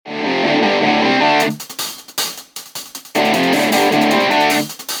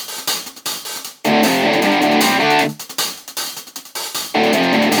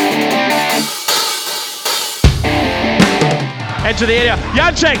into the area.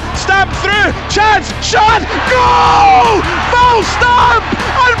 Janček, stamp through, chance, shot, goal! Full stamp!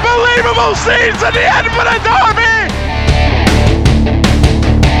 Unbelievable scenes at the end for the derby!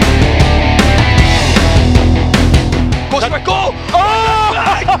 Postma goal! Oh!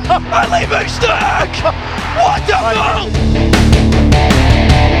 Ali Moustak! What a goal!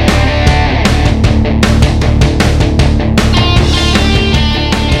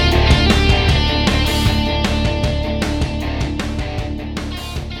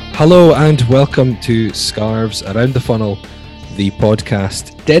 Hello and welcome to Scarves Around the Funnel, the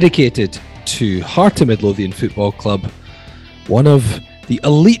podcast dedicated to Heart of Midlothian Football Club, one of the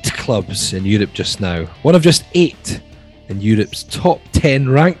elite clubs in Europe just now, one of just 8 in Europe's top 10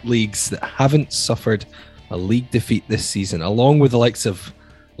 ranked leagues that haven't suffered a league defeat this season, along with the likes of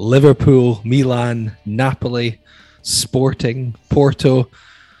Liverpool, Milan, Napoli, Sporting, Porto.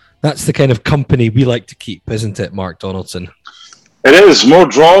 That's the kind of company we like to keep, isn't it, Mark Donaldson? It is more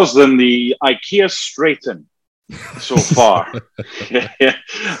draws than the IKEA Straighten so far.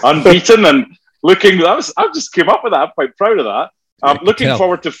 Unbeaten and looking. I just came up with that. I'm quite proud of that. I'm looking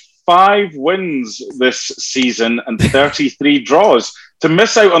forward to 5 wins this season and 33 draws. To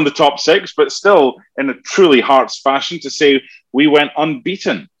miss out on the top 6, but still in a truly Hearts fashion to say we went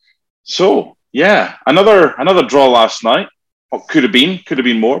unbeaten. So yeah, another draw last night. Well, could have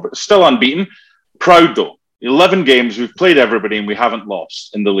been more, but still unbeaten. Proud though. 11 games, we've played everybody and we haven't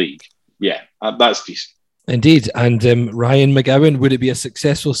lost in the league. Yeah, that's decent. Indeed. And Ryan McGowan, would it be a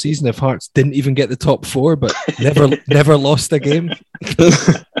successful season if Hearts didn't even get the top 4 but never lost a game?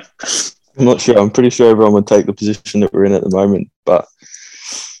 I'm not sure. I'm pretty sure everyone would take the position that we're in at the moment. But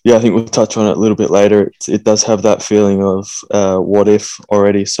yeah, I think we'll touch on it a little bit later. It does have that feeling of what if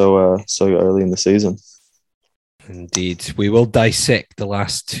already so early in the season. Indeed. We will dissect the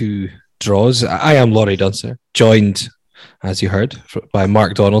last 2 draws. I am Laurie Dunser, joined, as you heard, by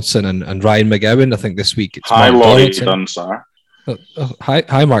Mark Donaldson and Ryan McGowan. I think this week it's Hi, Mark Laurie Donaldson. Dunser.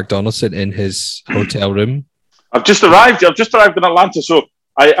 Hi, Mark Donaldson in his hotel room. I've just arrived in Atlanta, so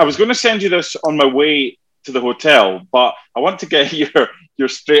I was going to send you this on my way to the hotel, but I want to get your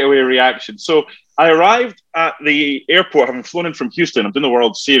straightaway reaction. So I arrived at the airport, having flown in from Houston. I'm doing the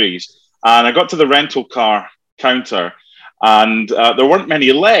World Series, and I got to the rental car counter, and there weren't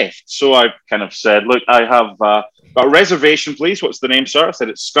many left. So I kind of said, look, I have got a reservation, please. What's the name, sir? I said,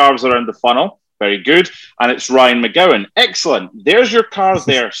 it's Scarves Around the Funnel. Very good. And it's Ryan McGowan. Excellent. There's your car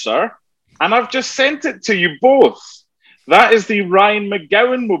there, sir. And I've just sent it to you both. That is the Ryan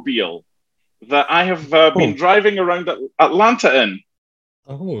McGowan mobile that I have been driving around Atlanta in.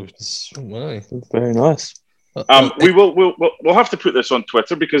 Oh, my. That's very nice. We'll have to put this on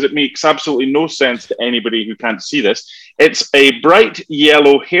Twitter because it makes absolutely no sense to anybody who can't see this. It's a bright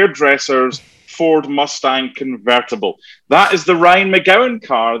yellow hairdresser's Ford Mustang convertible. That is the Ryan McGowan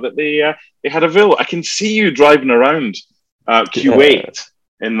car that they had available. I can see you driving around Kuwait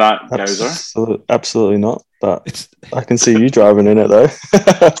in that Gowser. Absolutely not, but I can see you driving in it though.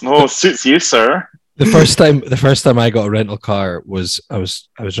 Oh, suits you, sir. The first time I got a rental car was I was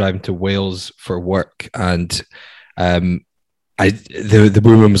driving to Wales for work, and the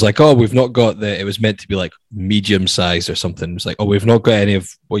woman was like, "Oh, we've not got it was meant to be like medium size or something." It was like, "Oh, we've not got any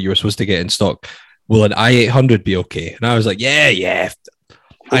of what you were supposed to get in stock. Will an i800 be okay?" And I was like, "Yeah,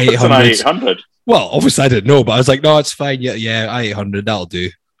 i800." Well, obviously I didn't know, but I was like, "No, it's fine. Yeah, i800, that'll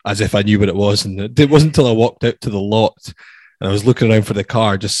do." As if I knew what it was, and it wasn't until I walked out to the lot and I was looking around for the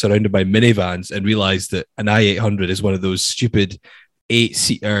car, just surrounded by minivans, and realised that an i800 is one of those stupid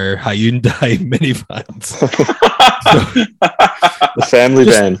 8-seater Hyundai minivans. The family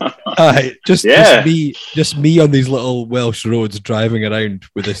van. Just me on these little Welsh roads driving around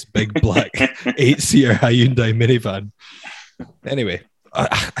with this big black 8-seater Hyundai minivan. Anyway,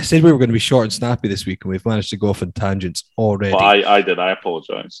 I said we were going to be short and snappy this week, and we've managed to go off on tangents already. Well, I did. I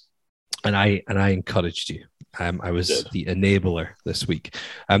apologise. And I encouraged you. I was the enabler this week.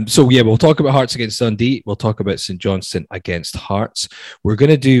 So we'll talk about Hearts against Dundee. We'll talk about St Johnstone against Hearts. We're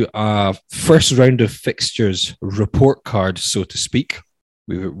going to do a first round of fixtures report card, so to speak.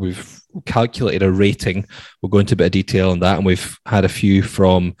 We've calculated a rating. We'll go into a bit of detail on that, and we've had a few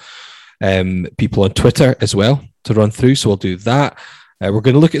from people on Twitter as well to run through. So we'll do that. We're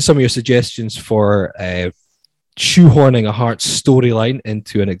going to look at some of your suggestions for shoehorning a Hearts storyline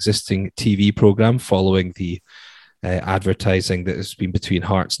into an existing TV program following the advertising that has been between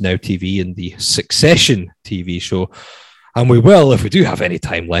Hearts Now TV and the Succession TV show. And we will, if we do have any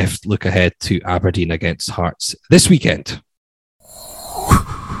time left, look ahead to Aberdeen against Hearts this weekend.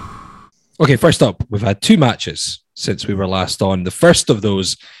 Okay, first up, we've had 2 matches since we were last on. The first of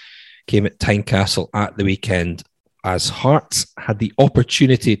those came at Tynecastle at the weekend. as Hearts had the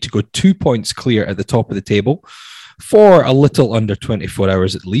opportunity to go 2 points clear at the top of the table for a little under 24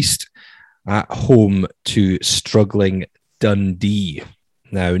 hours at least, at home to struggling Dundee.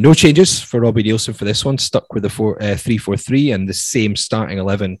 Now, no changes for Robbie Neilson for this one, stuck with the 3-4-3 and the same starting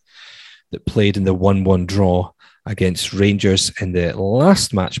 11 that played in the 1-1 draw against Rangers in the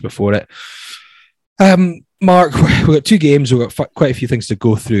last match before it. Mark, we've got 2 games. We've got quite a few things to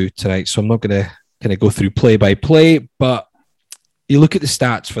go through tonight, so I'm not going to kind of go through play by play, but you look at the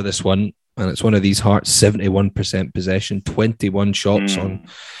stats for this one, and it's one of these Hearts, 71% possession, 21 shots on,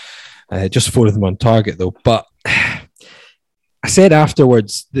 just 4 of them on target though. But I said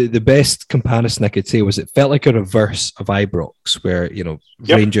afterwards, the best comparison I could say was it felt like a reverse of Ibrox, where, you know,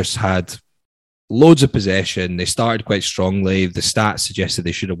 Rangers had loads of possession. They started quite strongly. The stats suggested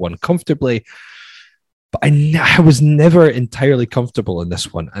they should have won comfortably. But I was never entirely comfortable in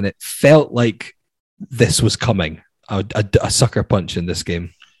this one. And it felt like this was coming, a sucker punch in this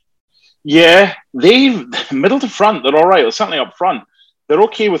game. Yeah, they middle to front, they're all right. Certainly up front, they're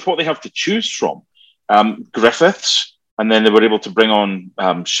okay with what they have to choose from. Griffiths, and then they were able to bring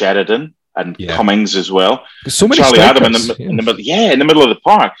on Sheridan and Cummings as well. So many Charlie strikers. Adam in the middle of the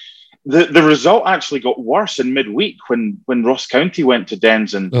park. The result actually got worse in midweek when Ross County went to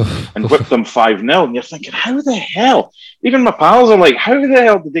Dens and whipped them 5-0. And you're thinking, how the hell? Even my pals are like, how the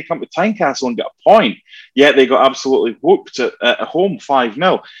hell did they come to Tynecastle and get a point? Yet they got absolutely whooped at home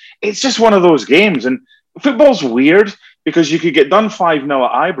 5-0. It's just one of those games. And football's weird because you could get done 5-0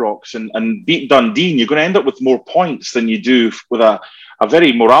 at Ibrox and beat Dundee, and you're going to end up with more points than you do with a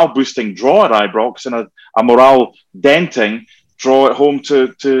very morale-boosting draw at Ibrox and a morale-denting draw at home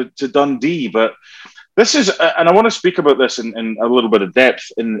to Dundee. But this is, and I want to speak about this in a little bit of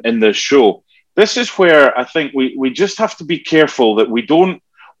depth in the show. This is where I think we just have to be careful that we don't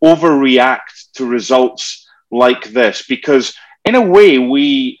overreact to results like this, because in a way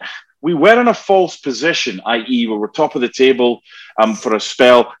we were in a false position, i.e. we were top of the table for a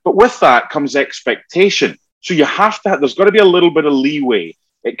spell, but with that comes expectation. So you have to, there's got to be a little bit of leeway.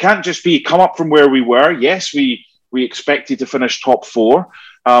 It can't just be come up from where we were. Yes, we expected to finish top 4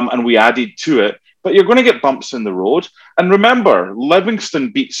 and we added to it, but you're going to get bumps in the road. And remember,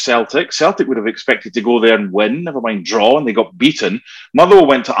 Livingston beat Celtic. Celtic would have expected to go there and win, never mind draw, and they got beaten. Motherwell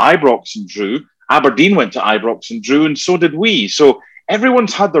went to Ibrox and drew. Aberdeen went to Ibrox and drew, and so did we. So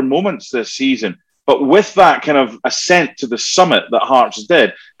everyone's had their moments this season. But with that kind of ascent to the summit that Hearts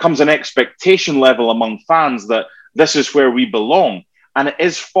did, comes an expectation level among fans that this is where we belong. And it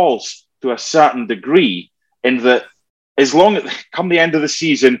is false to a certain degree, in that as long as come the end of the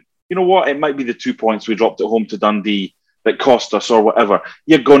season, you know what, it might be the 2 points we dropped at home to Dundee that cost us or whatever.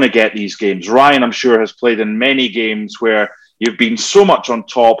 You're going to get these games. Ryan, I'm sure, has played in many games where you've been so much on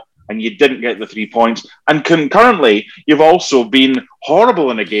top and you didn't get the 3 points. And concurrently, you've also been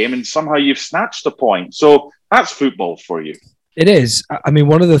horrible in a game and somehow you've snatched a point. So that's football for you. It is. I mean,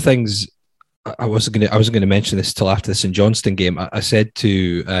 one of the things I wasn't going to mention this till after the St Johnstone game. I said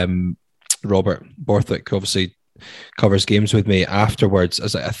to Robert Borthwick, who obviously covers games with me afterwards,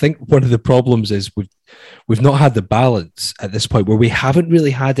 as I think one of the problems is we've not had the balance at this point where we haven't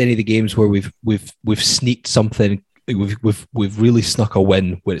really had any of the games where we've sneaked something. We've really snuck a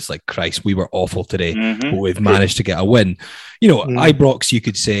win where it's like, Christ, we were awful today, but we've managed to get a win. You know, Ibrox, you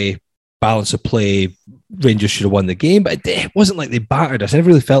could say balance of play, Rangers should have won the game, but it wasn't like they battered us. I never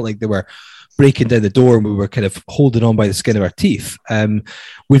really felt like they were breaking down the door and we were kind of holding on by the skin of our teeth.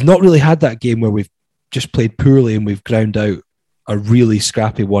 We've not really had that game where we've just played poorly and we've ground out a really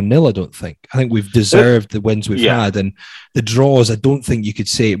scrappy 1-0, I don't think. I think we've deserved the wins we've had, and the draws, I don't think you could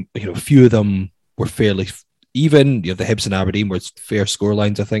say, you know, a few of them were fairly even. You know, the Hibs and Aberdeen were fair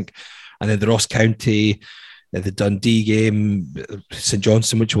scorelines, I think. And then the Ross County, the Dundee game, St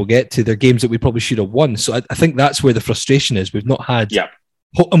Johnstone, which we'll get to, they're games that we probably should have won. So I think that's where the frustration is. We've not had,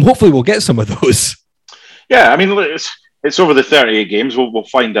 and hopefully we'll get some of those. Yeah, I mean, it's over the 38 games. We'll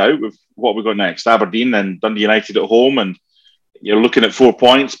find out with what we've got next. Aberdeen and Dundee United at home, and you're looking at 4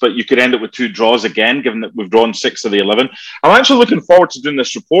 points, but you could end up with 2 draws again, given that we've drawn 6 of the 11. I'm actually looking forward to doing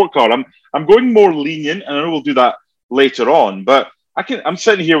this report card. I'm going more lenient, and I know we'll do that later on, but I'm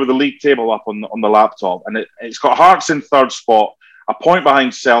sitting here with the league table up on the laptop, and it's got Hearts in third spot, a point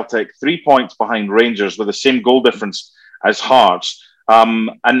behind Celtic, 3 points behind Rangers with the same goal difference as Hearts,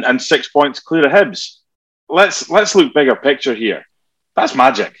 and 6 points clear of Hibs. Let's look bigger picture here. That's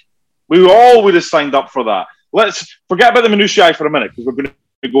magic. We all would have signed up for that. Let's forget about the minutiae for a minute, because we're going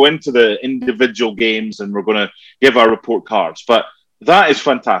to go into the individual games and we're going to give our report cards. But that is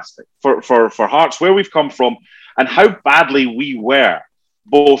fantastic for Hearts, where we've come from and how badly we were,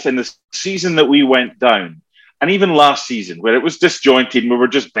 both in the season that we went down and even last season, where it was disjointed and we were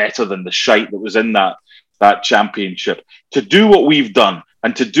just better than the shite that was in that championship, to do what we've done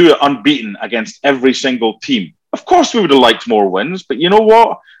and to do it unbeaten against every single team. Of course, we would have liked more wins, but you know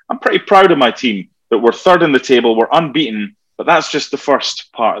what? I'm pretty proud of my team that we're third in the table, we're unbeaten, but that's just the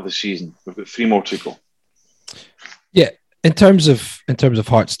first part of the season. We've got 3 more to go. Yeah, in terms of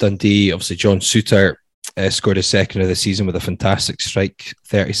Hearts Dundee, obviously John Souttar scored his second of the season with a fantastic strike,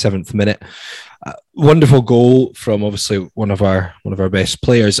 37th minute. Wonderful goal from obviously one of our best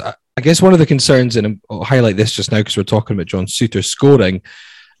players. I guess one of the concerns, and I'll highlight this just now because we're talking about John Souttar scoring.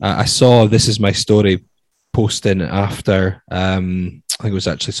 I saw This Is My Story posting after, I think it was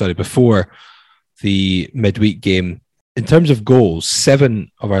actually, before the midweek game. In terms of goals,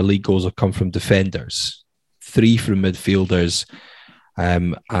 7 of our league goals have come from defenders, 3 from midfielders.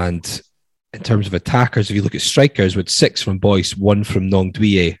 And in terms of attackers, if you look at strikers, with 6 from Boyce, 1 from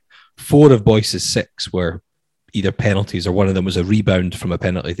Gnonduillet. 4 of Boyce's 6 were either penalties or one of them was a rebound from a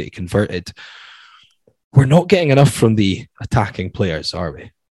penalty that he converted. We're not getting enough from the attacking players, are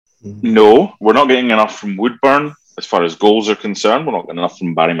we? No, we're not getting enough from Woodburn as far as goals are concerned. We're not getting enough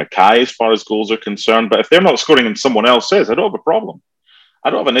from Barry Mackay as far as goals are concerned. But if they're not scoring and someone else is, I don't have a problem. I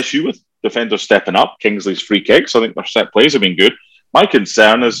don't have an issue with defenders stepping up. Kingsley's free kicks, I think their set plays have been good. My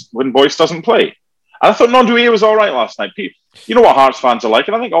concern is when Boyce doesn't play. I thought Gnonduillet was all right last night. You know what Hearts fans are like,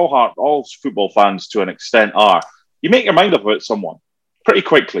 and I think all football fans to an extent are. You make your mind up about someone pretty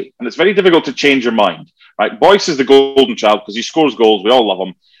quickly, and it's very difficult to change your mind. Right? Boyce is the golden child because he scores goals. We all love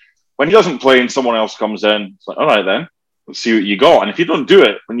him. When he doesn't play and someone else comes in, it's like, all right then, let's see what you got. And if you don't do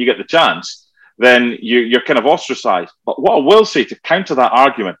it when you get the chance, then you're kind of ostracized. But what I will say to counter that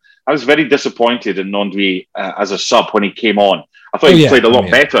argument, I was very disappointed in Gnonduillet as a sub when he came on. I thought he played a lot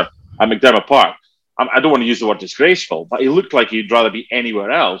better at McDermott Park. I don't want to use the word disgraceful, but he looked like he'd rather be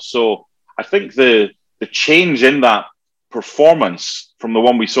anywhere else. So I think the change in that performance from the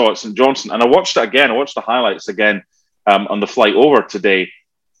one we saw at St Johnstone, and I watched it again, I watched the highlights again on the flight over today.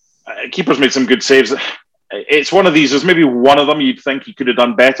 Keeper's made some good saves. It's one of these, there's maybe one of them you'd think he could have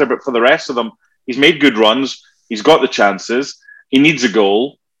done better, but for the rest of them, he's made good runs, he's got the chances, he needs a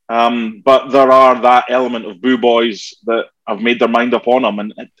goal. But there are that element of boo boys that have made their mind up on him,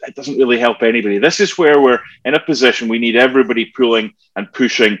 and it doesn't really help anybody. This is where we're in a position we need everybody pulling and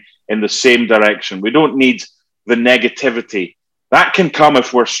pushing in the same direction. We don't need the negativity. That can come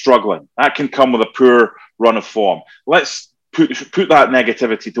if we're struggling. That can come with a poor run of form. Let's put that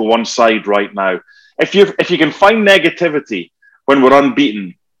negativity to one side right now. If you can find negativity when we're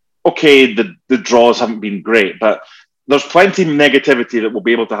unbeaten, okay, the draws haven't been great, but there's plenty of negativity that we'll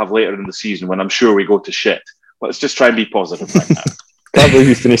be able to have later in the season when I'm sure we go to shit. Let's just try and be positive right now. Can't believe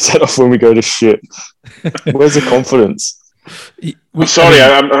you finished that off when we go to shit. Where's the confidence? I'm sorry.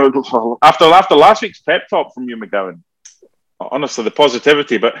 After last week's pep talk from you, McGowan, honestly, the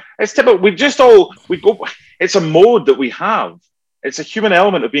positivity, but it's typical. It's a mode that we have. It's a human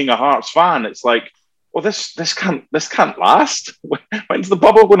element of being a Hearts fan. It's like, well, this can't last. When's the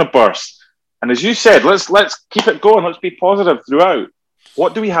bubble going to burst? And as you said, let's keep it going. Let's be positive throughout.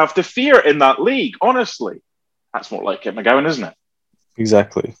 What do we have to fear in that league? Honestly, that's more like it, McGowan, isn't it?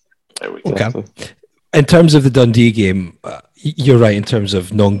 Exactly. There we go. Okay. In terms of the Dundee game, you're right. In terms of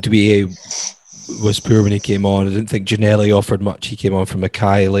Gnonduillet was poor when he came on. I didn't think Ginnelly offered much. He came on from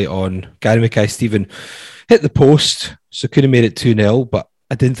Mackay late on. Gary Mackay-Steven hit the post, so could have made it 2-0, but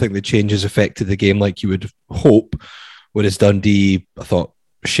I didn't think the changes affected the game like you would hope. Whereas Dundee, I thought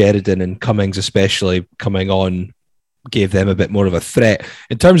Sheridan and Cummings especially coming on gave them a bit more of a threat.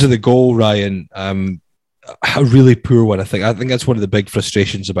 In terms of the goal, Ryan, a really poor one, I think. I think that's one of the big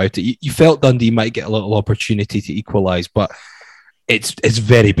frustrations about it. You felt Dundee might get a little opportunity to equalise, but it's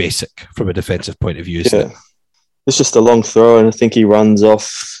very basic from a defensive point of view, isn't it? It's just a long throw, and I think he runs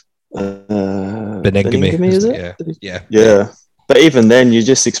off Benengame, is it? Yeah. But even then, you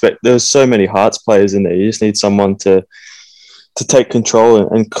just expect, there's so many Hearts players in there. You just need someone to take control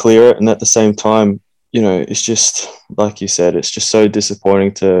and clear it. And at the same time, you know, it's just, like you said, it's just so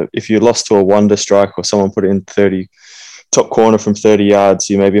disappointing if you lost to a wonder strike or someone put it in 30, top corner from 30 yards,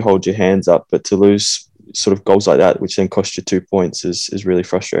 you maybe hold your hands up. But to lose sort of goals like that, which then cost you 2 points, is really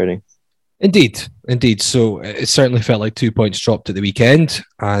frustrating. Indeed. So it certainly felt like 2 points dropped at the weekend,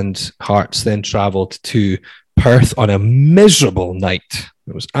 and Hearts then travelled to Perth on a miserable night.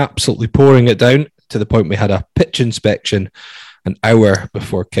 It was absolutely pouring it down to the point we had a pitch inspection an hour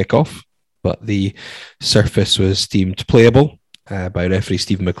before kickoff, but the surface was deemed playable by referee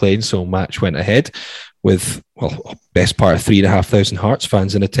Stephen McLean, so match went ahead with, well, best part of 3,500 Hearts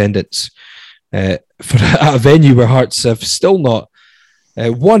fans in attendance for a venue where Hearts have still not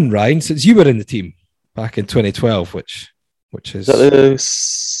won, Ryan, since you were in the team. back in 2012, which is that the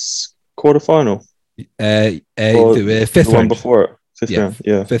quarterfinal? The fifth the one round before it. Fifth round,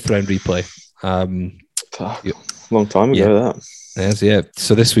 yeah. Fifth round replay. Long time ago, that. Yes, yeah.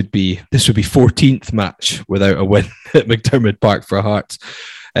 So this would be 14th match without a win at McDermott Park for Hearts.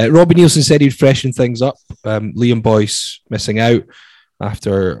 Robbie Neilson said he'd freshen things up. Liam Boyce missing out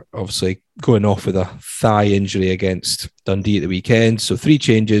after obviously going off with a thigh injury against Dundee at the weekend. So 3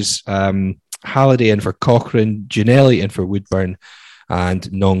 changes. Halliday in for Cochrane, Ginnelly in for Woodburn,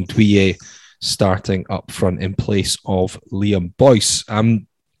 and Nong Douye starting up front in place of Liam Boyce.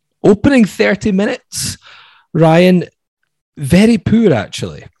 Opening 30 minutes, Ryan, very poor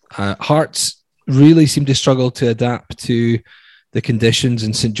actually. Hearts really seemed to struggle to adapt to the conditions,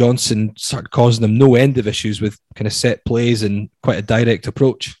 and St Johnstone started causing them no end of issues with kind of set plays and quite a direct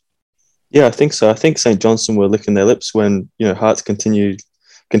approach. Yeah, I think so. I think St Johnstone were licking their lips when, Hearts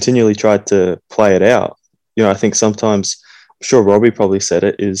continually tried to play it out. I think sometimes, I'm sure Robbie probably said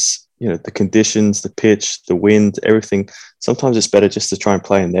it, is, the conditions, the pitch, the wind, everything. Sometimes it's better just to try and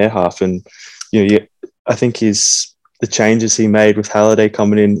play in their half. And, I think the changes he made with Halliday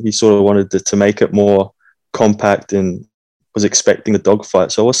coming in, he sort of wanted to make it more compact and was expecting the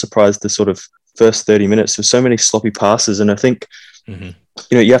dogfight. So I was surprised the sort of first 30 minutes. There's so many sloppy passes. And I think, you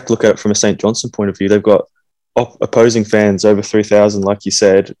have to look at it from a St Johnstone point of view. They've got opposing fans, over 3,000, like you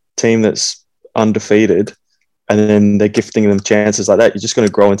said, team that's undefeated, and then they're gifting them chances like that. You're just going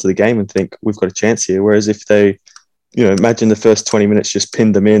to grow into the game and think, we've got a chance here. Whereas if they, imagine the first 20 minutes just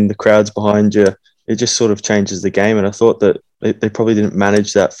pinned them in, the crowd's behind you, it just sort of changes the game. And I thought that they probably didn't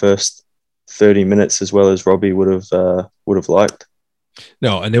manage that first 30 minutes as well as Robbie would have liked.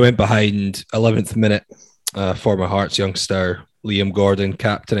 No, and they went behind 11th minute. Former Hearts youngster Liam Gordon,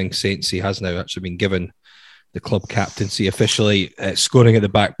 captaining Saints, he has now actually been given the club captaincy officially, scoring at the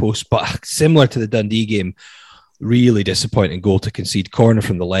back post. But similar to the Dundee game, really disappointing goal to concede. Corner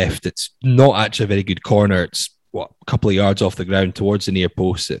from the left. It's not actually a very good corner. It's a couple of yards off the ground towards the near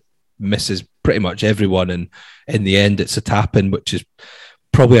post. It misses pretty much everyone, and in the end it's a tap-in, which is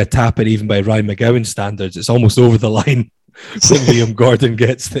probably a tap-in even by Ryan McGowan standards. It's almost over the line when Liam Gordon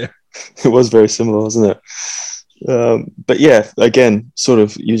gets there. It was very similar, wasn't it? But yeah, again, sort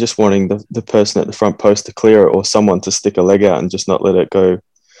of you're just wanting the person at the front post to clear it, or someone to stick a leg out and just not let it go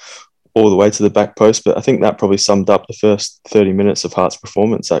all the way to the back post. But I think that probably summed up the first 30 minutes of Hearts'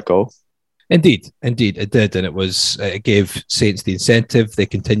 performance, that goal. Indeed, it did. And it gave Saints the incentive. They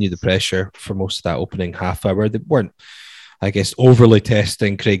continued the pressure for most of that opening half hour. They weren't, I guess, overly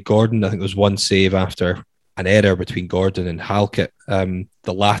testing Craig Gordon. I think there was one save after an error between Gordon and Halkett. The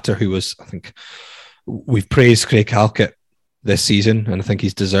latter, who was, I think, we've praised Craig Halkett this season, and I think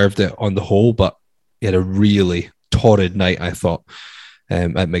he's deserved it on the whole, but he had a really torrid night, I thought,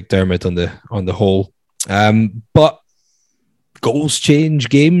 at McDermott on the whole. But goals change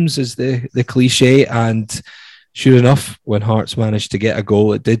games is the cliche, and sure enough, when Hearts managed to get a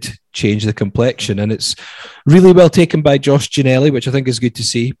goal, it did change the complexion, and it's really well taken by Josh Ginnelly, which I think is good to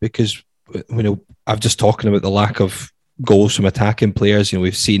see, because I've just talking about the lack of goals from attacking players.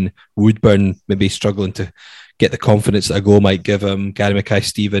 We've seen Woodburn maybe struggling to get the confidence that a goal might give him. Gary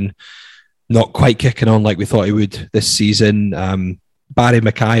Mackay-Steven not quite kicking on like we thought he would this season. Barry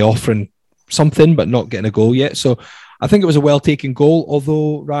Mackay offering something but not getting a goal yet. So I think it was a well-taken goal,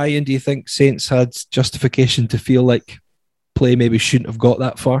 although, Ryan, do you think Saints had justification to feel like play maybe shouldn't have got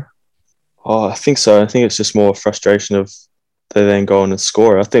that far? Oh, I think so. I think it's just more frustration of they then go on and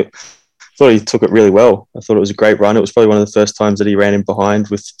score. I thought he took it really well. I thought it was a great run. It was probably one of the first times that he ran in behind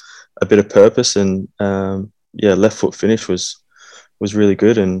with a bit of purpose, and left foot finish was really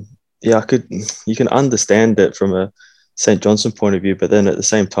good. And yeah, you can understand it from a St Johnstone point of view, but then at the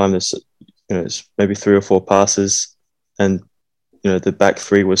same time, there's maybe 3 or 4 passes, and the back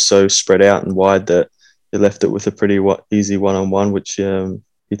three was so spread out and wide that he left it with a pretty easy one-on-one, which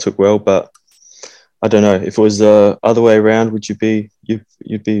he took well. But I don't know if it was the other way around, would you'd be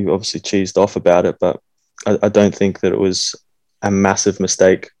obviously cheesed off about it, but I don't think that it was a massive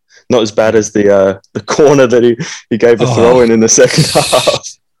mistake. Not as bad as the corner that he gave the throw in the second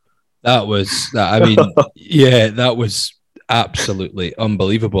half. That was absolutely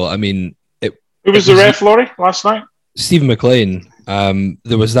unbelievable. I mean, who was the ref, Laurie, last night? Stephen McLean.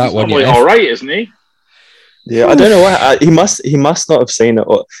 There was that one. He's all right, isn't he? Yeah, I don't know why. He must not have seen it.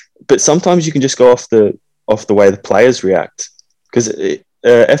 But sometimes you can just go off the way the players react, because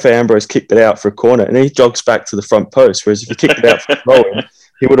F.A. Ambrose kicked it out for a corner and he jogs back to the front post, whereas if he kicked it out for a throw-in,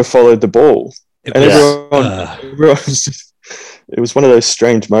 he would have followed the ball. Everyone was just, it was one of those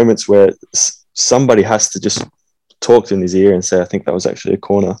strange moments where somebody has to just talk in his ear and say, I think that was actually a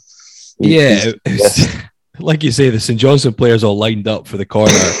corner. Yeah, like you say, the St Johnstone players all lined up for the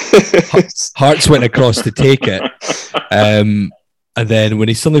corner. Hearts went across to take it. And then when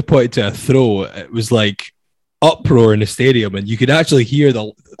he suddenly pointed to a throw, it was like uproar in the stadium. And you could actually hear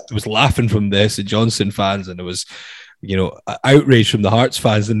it was laughing from the St Johnstone fans. And it was, outrage from the Hearts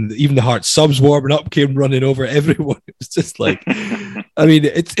fans. And even the Hearts subs warming up came running over everyone. It was just like, I mean,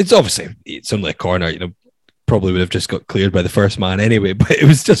 it's obviously, it's only a corner, probably would have just got cleared by the first man anyway, but it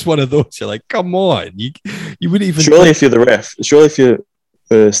was just one of those. You're like, come on, you wouldn't even. Surely, if you're the ref, if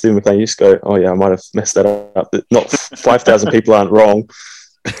you're Stephen McLean, you just go, oh yeah, I might have messed that up. Not 5,000 people aren't wrong.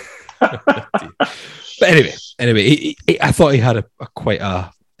 But anyway, I thought he had quite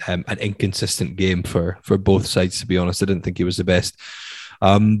an inconsistent game for both sides. To be honest, I didn't think he was the best.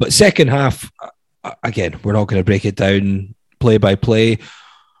 But second half, again, we're not going to break it down play by play.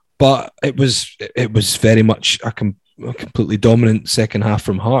 But it was very much a completely dominant second half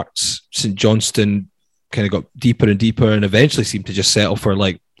from Hearts. St Johnstone kind of got deeper and deeper and eventually seemed to just settle for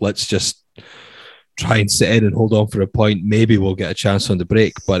let's just try and sit in and hold on for a point. Maybe we'll get a chance on the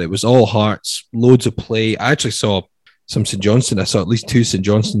break. But it was all Hearts, loads of play. I actually saw some St Johnstone. I saw at least 2 St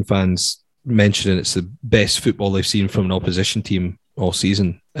Johnstone fans mentioning it's the best football they've seen from an opposition team all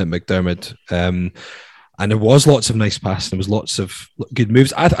season at McDermott. And there was lots of nice passing. There was lots of good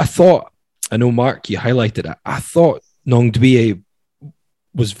moves. I thought, I know, Mark, you highlighted it. I thought Gnongbia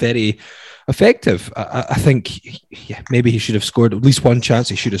was very effective. I think maybe he should have scored at least one chance.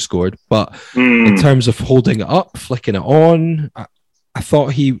 He should have scored. But in terms of holding it up, flicking it on, I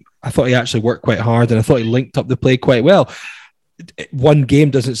thought he actually worked quite hard, and I thought he linked up the play quite well. One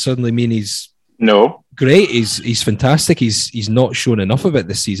game doesn't suddenly mean he's great. He's fantastic. He's not shown enough of it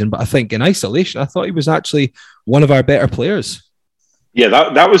this season, but I think in isolation, I thought he was actually one of our better players. Yeah,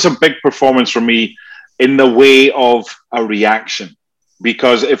 that was a big performance for me in the way of a reaction.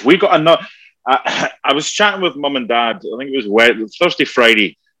 Because if we got another, I was chatting with mum and dad. I think it was Thursday,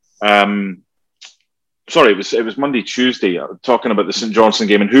 Friday. Sorry, it was Monday, Tuesday. Talking about the St Johnstone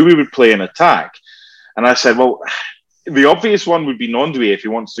game and who we would play in attack. And I said, well, the obvious one would be Gnongbia if he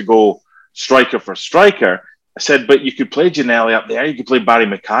wants to go striker for striker. I said, but you could play Ginnelly up there, you could play Barry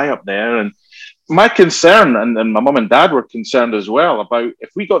Mackay up there. And my concern, and my mum and dad were concerned as well, about if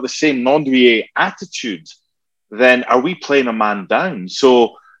we got the same Gnongbia attitude, then are we playing a man down?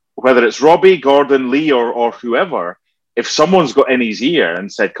 So whether it's Robbie, Gordon, Lee, or whoever, if someone's got in his ear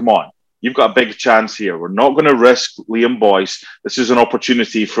and said, come on, you've got a big chance here. We're not going to risk Liam Boyce. This is an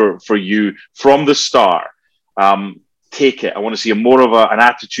opportunity for you from the start. Take it. I want to see more of an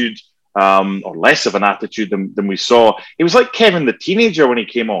attitude, or less of an attitude than we saw. It was like Kevin the teenager when he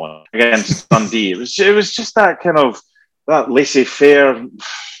came on against Dundee. It was just that kind of that laissez-faire,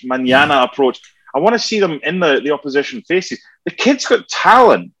 manana approach. I want to see them in the opposition faces. The kid's got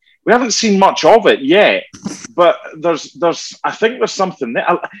talent. We haven't seen much of it yet, but I think there's something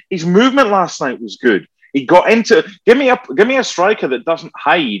there. His movement last night was good. He got into give me a striker that doesn't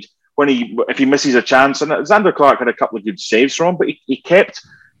hide if he misses a chance. And Xander Clark had a couple of good saves from him, but he kept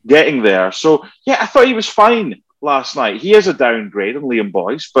getting there. So yeah, I thought he was fine last night. He is a downgrade on Liam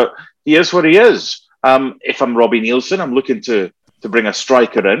Boyce, but he is what he is. If I'm Robbie Nielsen, I'm looking to bring a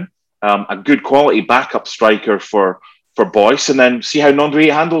striker in, a good quality backup striker for Boyce, and then see how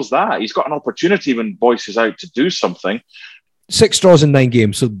Gnongbia handles that. He's got an opportunity when Boyce is out to do something. 6 draws in 9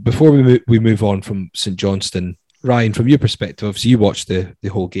 games. So before we move on from St Johnstone, Ryan, from your perspective, obviously you watched the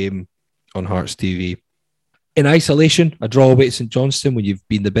whole game on Hearts TV. In isolation, a draw away at St Johnstone when you've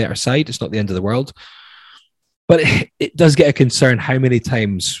been the better side, it's not the end of the world. But it does get a concern how many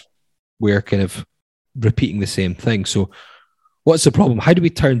times we're kind of repeating the same thing. So what's the problem? How do we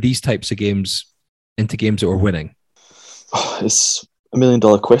turn these types of games into games that we're winning? It's $1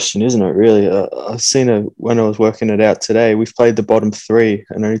 million question, isn't it, really? I've seen it when I was working it out today. We've played the bottom 3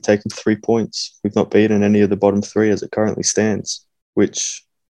 and only taken 3 points. We've not beaten any of the bottom 3 as it currently stands, which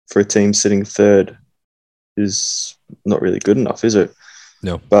for a team sitting third is not really good enough, is it?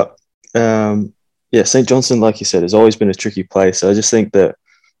 No. But St Johnstone, like you said, has always been a tricky place. I just think that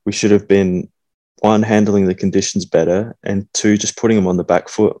we should have been, 1, handling the conditions better, and 2, just putting them on the back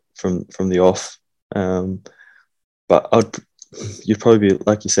foot from the off. But you'd probably be,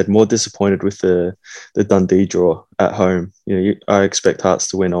 like you said, more disappointed with the Dundee draw at home. I expect Hearts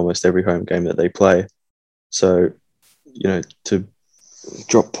to win almost every home game that they play. So, to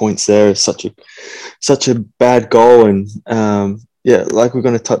drop points there is such a bad goal. And like we're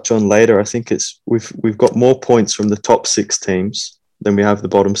going to touch on later, I think we've got more points from the top 6 teams than we have the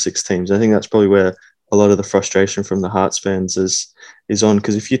bottom 6 teams. I think that's probably where a lot of the frustration from the Hearts fans is on,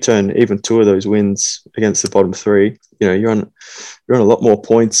 because if you turn even 2 of those wins against the bottom 3, you're on a lot more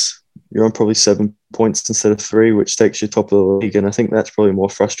points you're on probably 7 points instead of 3, which takes you top of the league. And I think that's probably more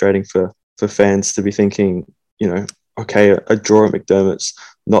frustrating for fans to be thinking, okay, a draw at McDermott's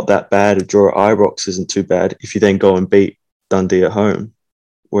not that bad. A draw at Ibrox isn't too bad if you then go and beat Dundee at home.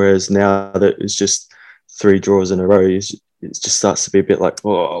 Whereas now that it's just 3 draws in a row, it just starts to be a bit like,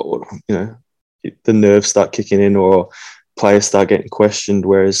 the nerves start kicking in or players start getting questioned.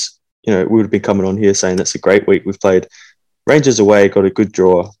 Whereas, we would have been coming on here saying that's a great week. We've played Rangers away, got a good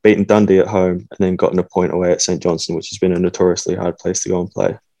draw, beaten Dundee at home, and then gotten a point away at St Johnstone, which has been a notoriously hard place to go and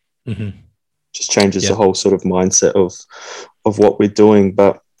play. Mm-hmm. Just changes the whole sort of mindset of what we're doing.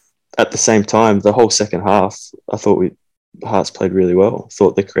 But at the same time, the whole second half, I thought Hearts played really well.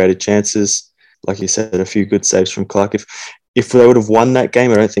 Thought they created chances. Like you said, a few good saves from Clark. If they would have won that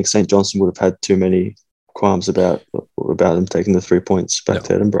game, I don't think St Johnstone would have had too many qualms about them taking the 3 points back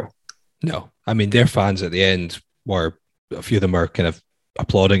to Edinburgh. No, I mean, their fans at the end were, a few of them are kind of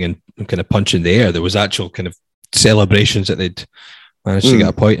applauding and kind of punching the air. There was actual kind of celebrations that they'd managed to get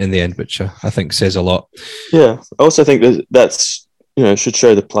a point in the end, which I think says a lot. Yeah, I also think that's should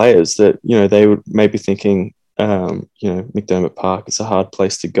show the players that they would maybe thinking McDermott Park is a hard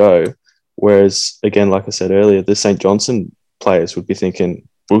place to go, whereas again, like I said earlier, the St Johnstone players would be thinking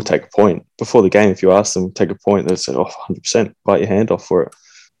we'll take a point before the game. If you ask them take a point, they'd say 100% bite your hand off for it.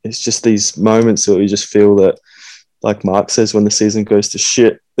 It's just these moments that you just feel that, like Mark says, when the season goes to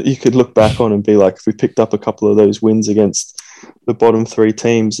shit, that you could look back on and be like, if we picked up a couple of those wins against the bottom 3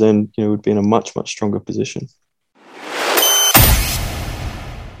 teams, then we'd be in a much, much stronger position.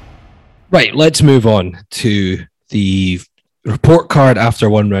 Right, let's move on to the report card after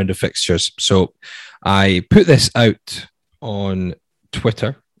one round of fixtures. So I put this out on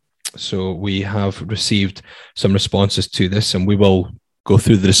Twitter. So we have received some responses to this, and we will go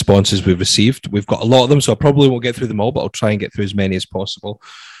through the responses we've received. We've got a lot of them, so I probably won't get through them all, but I'll try and get through as many as possible.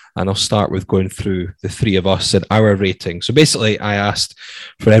 And I'll start with going through the 3 of us and our rating. So basically, I asked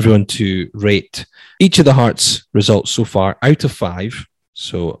for everyone to rate each of the Hearts results so far out of 5.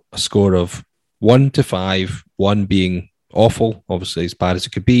 So a score of 1 to 5, 1 being awful, obviously as bad as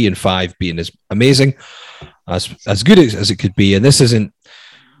it could be, and 5 being as amazing, as good as it could be. And this isn't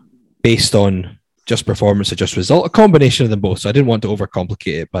based on just performance or just result, a combination of them both. So I didn't want to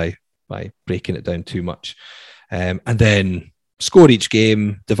overcomplicate it by breaking it down too much. And then score each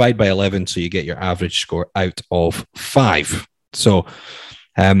game, divide by 11, so you get your average score out of 5. So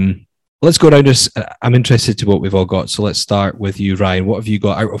let's go down to, I'm interested to what we've all got. So let's start with you, Ryan. What have you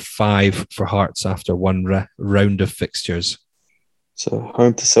got out of 5 for Hearts after one round of fixtures? So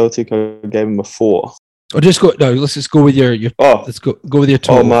home to Celtic, I gave him a 4. Let's just go with your let's go with your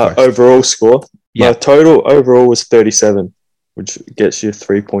total. My first. Overall score. Yeah. My total overall was 37, which gets you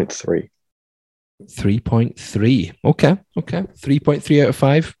 3.3. 3.3. Okay. 3.3 out of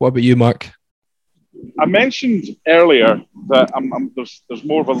 5. What about you, Mark? I mentioned earlier that there's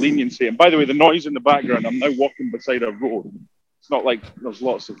more of a leniency. And by the way, the noise in the background, I'm now walking beside a road. It's not like there's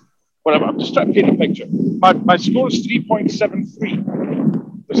lots of whatever. I'm just trying to paint a picture. My score is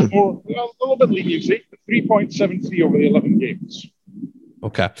 3.73. There's a little bit leniency, 3.73 over the 11 games.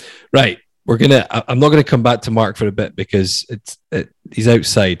 Okay. Right. I'm not gonna come back to Mark for a bit because he's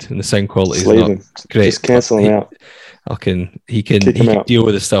outside and the sound quality is not great. Just cancel him out. He can deal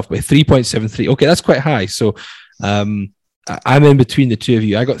with the stuff. But 3.73. Okay, that's quite high. So I'm in between the two of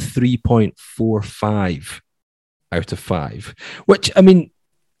you. I got 3.45 out of 5. Which, I mean,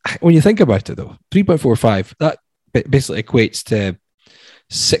 when you think about it though, 3.45, that basically equates to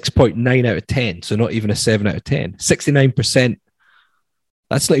 6.9 out of 10. So not even a 7 out of 10. 69%.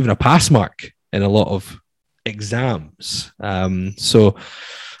 That's not even a pass mark in a lot of exams. So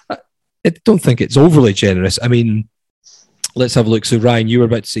I don't think it's overly generous. I mean, let's have a look. So Ryan, you were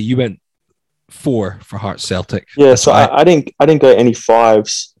about to say you went 4 for Hearts Celtic. Yeah, so I didn't go any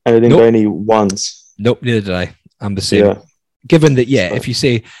 5s and I didn't go any 1s. Nope, neither did I. I'm the same. Yeah. Given that, if you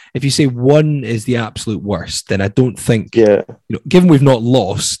say 1 is the absolute worst, then I don't think given we've not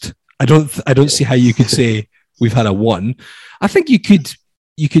lost, I don't see how you could say we've had a 1. I think you could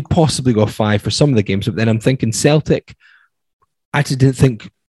possibly go 5 for some of the games, but then I'm thinking Celtic, I actually didn't think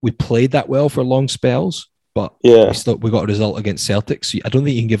we played that well for long spells, but we got a result against Celtic, so I don't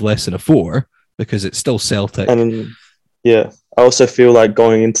think you can give less than a 4 because it's still Celtic. And I also feel like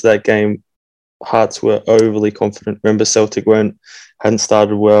going into that game, Hearts were overly confident. Remember, Celtic hadn't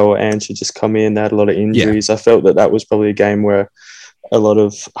started well, and should just come in. They had a lot of injuries. I felt that was probably a game where a lot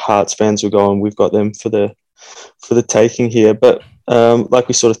of Hearts fans were going, we've got them for the taking here. But like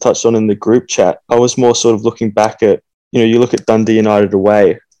we sort of touched on in the group chat, I was more sort of looking back at, you look at Dundee United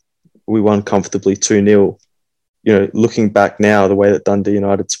away, we won comfortably 2-0. looking back now, the way that Dundee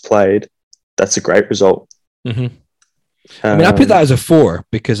United's played, that's a great result. Mm-hmm. I put that as a 4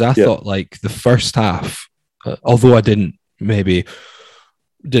 because I thought like the first half, although I didn't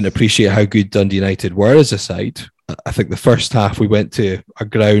appreciate how good Dundee United were as a side, I think the first half we went to a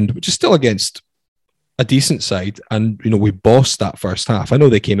ground which is still against a decent side, and we bossed that first half. I know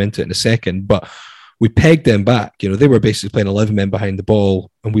they came into it in a second, but we pegged them back. They were basically playing 11 men behind the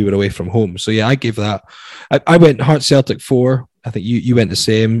ball, and we were away from home. So yeah, I gave that. I went Hearts Celtic 4. I think you went the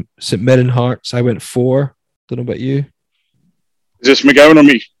same. St Mirren Hearts, I went 4. Don't know about you. Is this McGowan or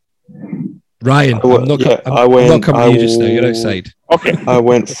me? Ryan, I'm not coming to you just now. You're outside. Okay. I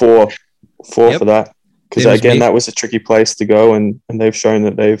went 4 for that because again, that was a tricky place to go, and they've shown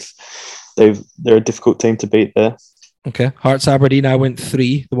that they're a difficult team to beat there. Okay. Hearts Aberdeen, I went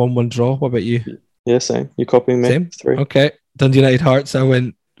 3, the 1-1 draw. What about you? Yeah, same. You're copying me. Same? 3. Okay. Dundee United Hearts, I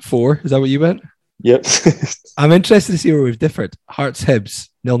went 4. Is that what you went? Yep. I'm interested to see where we've differed. Hearts Hibs,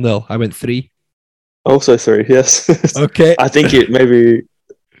 0-0. I went 3. Also 3, yes. Okay. I think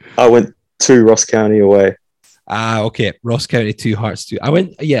I went 2 Ross County away. Okay. Ross County 2, Hearts 2. I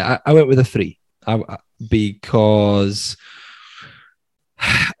went with a 3 because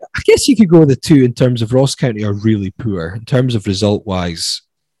I guess you could go with a 2 in terms of Ross County are really poor. In terms of result-wise,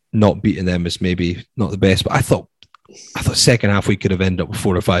 not beating them is maybe not the best, but I thought second half we could have ended up with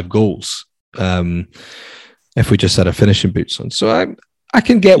 4 or 5 goals if we just had our finishing boots on. So I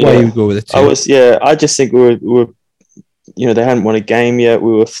can get why you would go with a 2. I just think we were they hadn't won a game yet.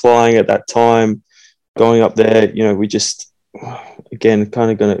 We were flying at that time, going up there. We just again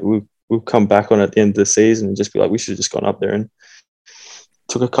kind of we'll come back on at the end of the season and just be like, we should have just gone up there and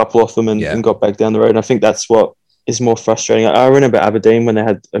took a couple off them and got back down the road. And I think that's what is more frustrating. I remember Aberdeen when they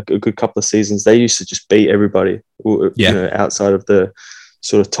had a good couple of seasons. They used to just beat everybody. Outside of the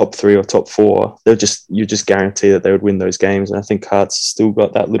sort of top 3 or top 4, you just guarantee that they would win those games. And I think Hearts still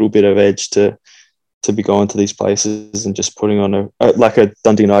got that little bit of edge to be going to these places and just putting on a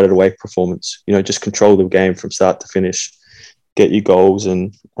Dundee United away performance. Just control the game from start to finish, get your goals,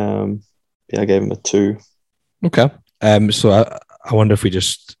 and I gave them a 2. Okay. So I wonder if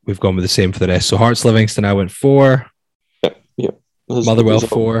we've gone with the same for the rest. So Hearts Livingston, I went 4. Yep. Motherwell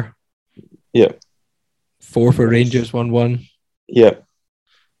 4. Yeah. 4 for Rangers 1-1. Yeah.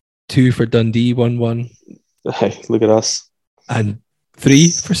 2 for Dundee 1-1. Hey, look at us. And 3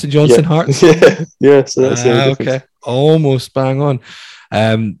 for St Johnstone Hearts. Yeah. So that's okay. Almost bang on.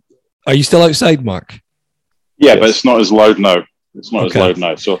 Are you still outside, Mark? Yeah, but it's not as loud now. It's not as loud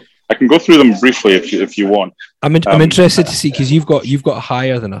now. So I can go through them briefly if you want. I'm interested to see because you've got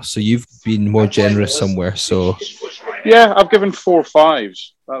higher than us, so you've been more generous somewhere. So yeah, I've given 4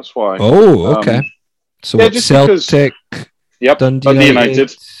 5s. That's why. Oh, okay. So Celtic, Dundee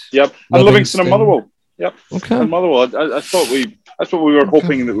United, yep, and Livingston and Motherwell, yep, okay. And Motherwell. I thought that's what we were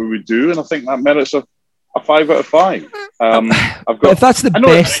hoping that we would do, and I think that merits a 5 out of 5. I've got. If that's the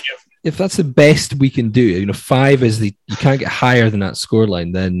best. If that's the best we can do, 5 is you can't get higher than that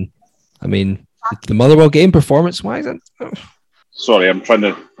scoreline. Then, the Motherwell game performance-wise. Sorry, I'm trying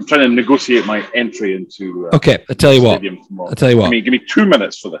to negotiate my entry into. Okay, I tell you what. Give me 2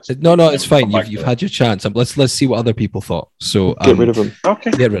 minutes for this. No, it's fine. You've had your chance. Let's see what other people thought. So get rid of them. Okay,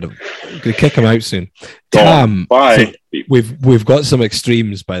 get rid of them. I'm gonna kick them out soon. Tam, bye. So we've got some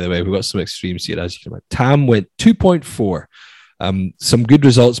extremes, by the way. We've got some extremes here, as you can imagine. Tam went 2.4. Some good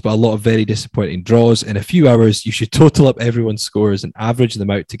results, but a lot of very disappointing draws. In a few hours, you should total up everyone's scores and average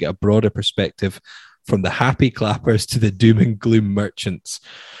them out to get a broader perspective from the happy clappers to the doom and gloom merchants,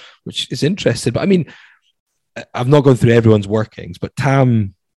 which is interesting. But I've not gone through everyone's workings, but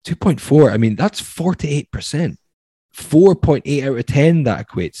Tam 2.4, that's 48%. 4.8 out of 10 that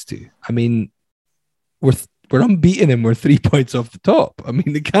equates to. We're unbeaten and we're 3 points off the top.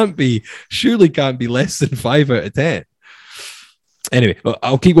 It surely can't be less than 5 out of 10. Anyway,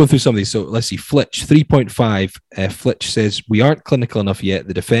 I'll keep going through some of these. So let's see. Flitch, 3.5. Flitch says, we aren't clinical enough yet.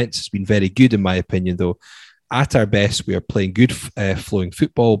 The defence has been very good, in my opinion, though. At our best, we are playing good flowing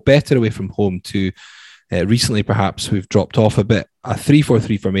football, better away from home too. Recently, perhaps, we've dropped off a bit. A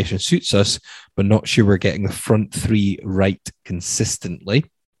 3-4-3 formation suits us, but not sure we're getting the front 3 right consistently.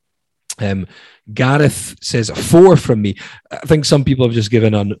 Gareth says 4 from me. I think some people have just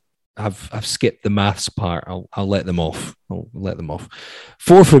given on. I've skipped the maths part. I'll let them off.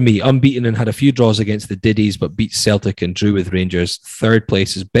 4 from me. Unbeaten and had a few draws against the Diddies, but beat Celtic and drew with Rangers. 3rd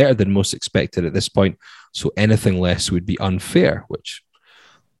place is better than most expected at this point, so anything less would be unfair, which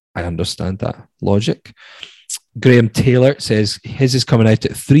I understand that logic. Graham Taylor says his is coming out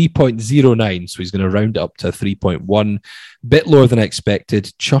at 3.09, so he's going to round it up to 3.1. Bit lower than I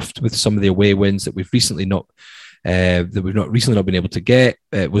expected. Chuffed with some of the away wins that we've recently not that we've not recently not been able to get.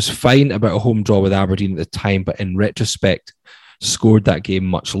 It was fine about a home draw with Aberdeen at the time, but in retrospect, scored that game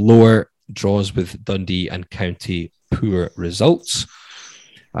much lower. Draws with Dundee and County, poor results.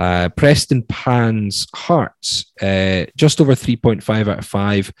 Preston Pans Hearts, just over 3.5 out of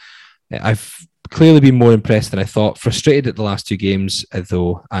 5. I've clearly been more impressed than I thought. Frustrated at the last 2 games,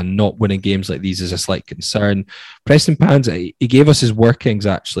 though, and not winning games like these is a slight concern. Preston Pans, he gave us his workings,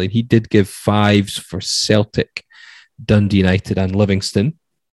 actually. He did give 5s for Celtic, Dundee United and Livingston,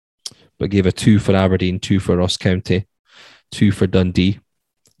 but gave a 2 for Aberdeen, 2 for Ross County, 2 for Dundee.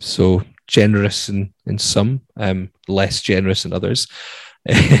 So generous in some, less generous in others.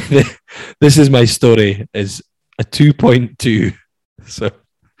 This is my story, is a 2.2. So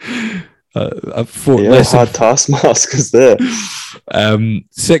hard taskmasters there.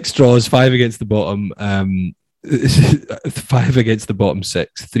 6 draws, 5 against the bottom, 5 against the bottom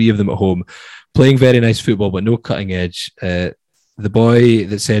 6, 3 of them at home, playing very nice football but no cutting edge. The boy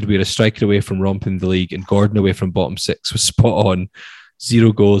that said we were a striker away from romping the league and Gordon away from bottom 6 was spot on.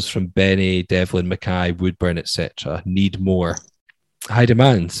 0 goals from Benny, Devlin, Mackay, Woodburn, etc. Need more. High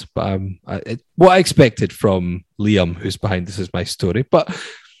demands, but what I expected from Liam, who's behind this is my story, but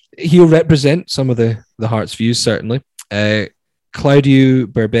he'll represent some of the Hearts' views, certainly. Claudio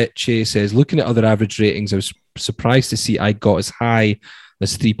Berbecci says, looking at other average ratings, I was surprised to see I got as high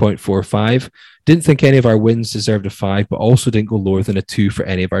as 3.45. Didn't think any of our wins deserved a 5, but also didn't go lower than a 2 for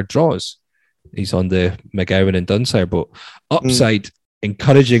any of our draws. He's on the McGowan and Dunsire boat. Upside,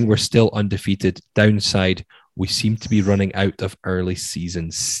 encouraging, we're still undefeated. Downside, we seem to be running out of early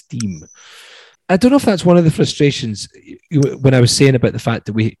season steam. I don't know if that's one of the frustrations when I was saying about the fact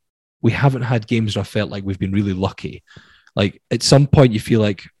that we haven't had games where I felt like we've been really lucky. Like at some point you feel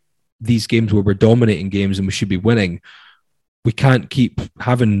like these games where we're dominating games and we should be winning, we can't keep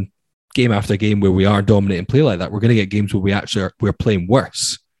having game after game where we are dominating play like that. We're going to get games where we're playing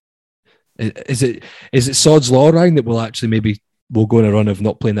worse. Is it sod's law, Ryan, that we'll go on a run of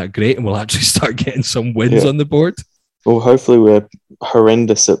not playing that great and we'll actually start getting some wins on the board? Well, hopefully we're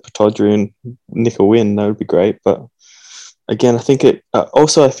horrendous at Pittodrie and nick a win. That would be great. But again, I think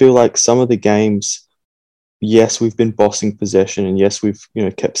also I feel like some of the games, yes, we've been bossing possession and yes, we've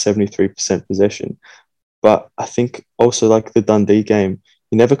kept 73% possession. But I think also like the Dundee game,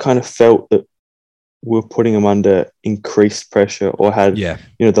 you never kind of felt that we're putting them under increased pressure or had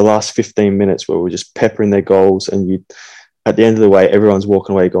the last 15 minutes where we're just peppering their goals and at the end of the way, everyone's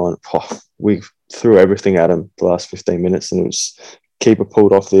walking away going, we threw everything at them the last 15 minutes and it was keeper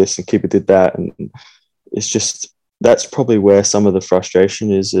pulled off this and keeper did that. And it's just, that's probably where some of the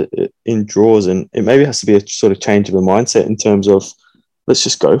frustration is in draws. And it maybe has to be a sort of change of the mindset in terms of, let's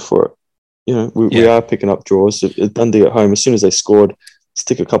just go for it. We are picking up draws. Dundee at home, as soon as they scored,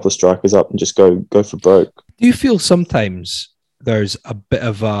 stick a couple of strikers up and just go for broke. Do you feel sometimes there's a bit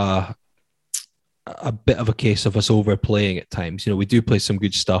of a case of us overplaying at times? We do play some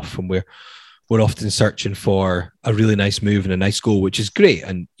good stuff and we're often searching for a really nice move and a nice goal, which is great.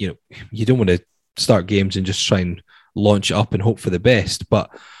 And you don't want to start games and just try and launch it up and hope for the best. But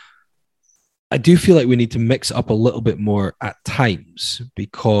I do feel like we need to mix it up a little bit more at times,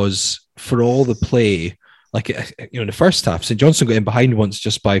 because for all the play, like in the first half, St Johnstone got in behind once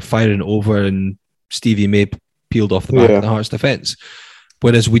just by firing over and Stevie May peeled off the back of the Hearts defence.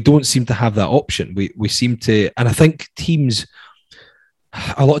 Whereas we don't seem to have that option. We seem to, and I think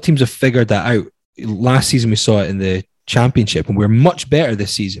a lot of teams have figured that out. Last season we saw it in the Championship, and we're much better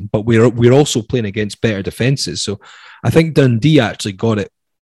this season, but we're also playing against better defences. So I think Dundee actually got it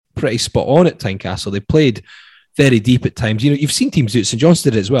pretty spot on at Tynecastle. They played very deep at times. You've seen teams do it. St John's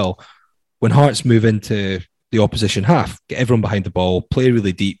did it as well. When Hearts move into the opposition half, get everyone behind the ball, play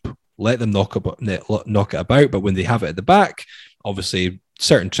really deep, let them knock it about. But when they have it at the back, obviously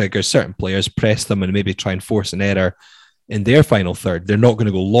certain triggers, certain players press them and maybe try and force an error in their final third. They're not going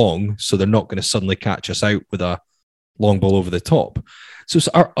to go long, so they're not going to suddenly catch us out with a long ball over the top. So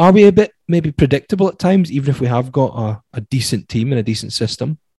are we a bit maybe predictable at times, even if we have got a decent team and a decent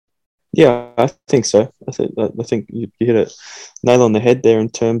system? Yeah, I think so. I think you hit it nail on the head there in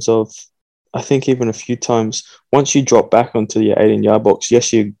terms of, I think even a few times, once you drop back onto your 18-yard box,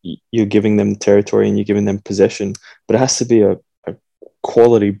 yes, you're giving them the territory and you're giving them possession, but it has to be a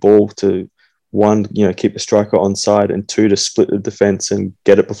quality ball to, one, keep the striker onside, and two, to split the defense and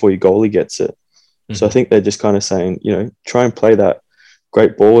get it before your goalie gets it. Mm-hmm. So I think they're just kind of saying, try and play that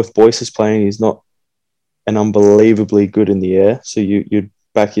great ball. If Boyce is playing, he's not an unbelievably good in the air, so you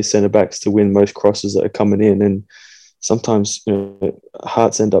back your centre backs to win most crosses that are coming in. And sometimes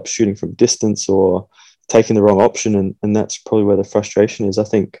Hearts end up shooting from distance or taking the wrong option, and that's probably where the frustration is. I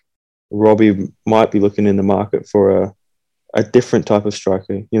think Robbie might be looking in the market for a different type of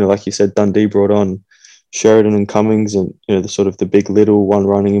striker. Like you said, Dundee brought on Sheridan and Cummings, and the sort of the big little, one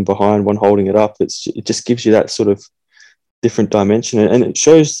running in behind, one holding it up. It just gives you that sort of different dimension, and it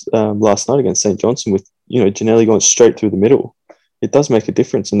shows last night against St. Johnstone with Ginnelly going straight through the middle. It does make a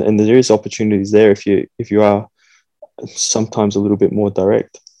difference, and there is opportunities there if you are sometimes a little bit more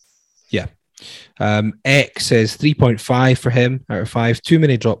direct. Yeah. X says 3.5 for him out of 5. Too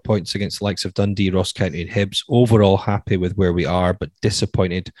many drop points against the likes of Dundee, Ross County, and Hibs. Overall, happy with where we are, but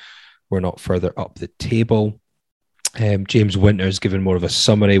disappointed we're not further up the table. James Winter's given more of a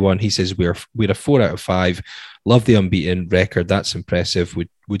summary one. He says we're a 4 out of 5. Love the unbeaten record. That's impressive.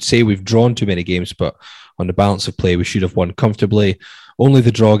 Would say we've drawn too many games, but on the balance of play, we should have won comfortably. Only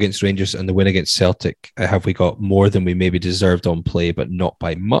the draw against Rangers and the win against Celtic have we got more than we maybe deserved on play, but not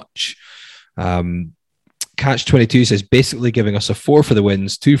by much. Catch 22 says basically giving us a 4 for the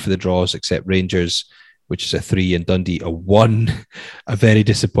wins, 2 for the draws, except Rangers, which is a 3, and Dundee a 1. A very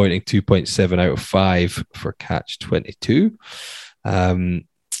disappointing 2.7 out of 5 for Catch 22.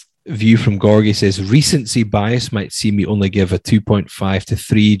 View from Gorgie says recency bias might see me only give a 2.5 to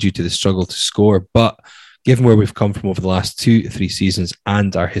 3 due to the struggle to score, but given where we've come from over the last 2-3 seasons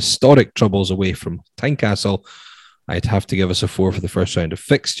and our historic troubles away from Tynecastle, I'd have to give us a 4 for the first round of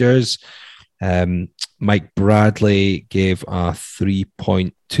fixtures. Mike Bradley gave a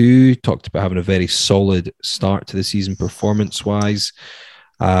 3.2, talked about having a very solid start to the season performance-wise.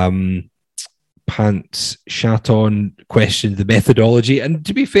 Pants Chaton questioned the methodology, and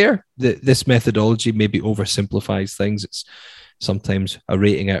to be fair, this methodology maybe oversimplifies things. It's sometimes a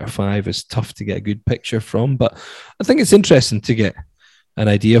rating out of 5 is tough to get a good picture from, but I think it's interesting to get an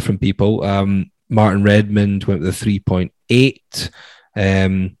idea from people. Martin Redmond went with a 3.8,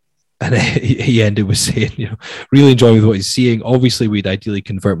 and he ended with saying, really enjoying what he's seeing. Obviously, we'd ideally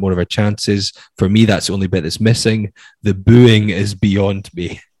convert more of our chances. For me, that's the only bit that's missing. The booing is beyond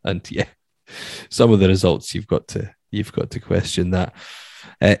me, and yeah, some of the results you've got to question that.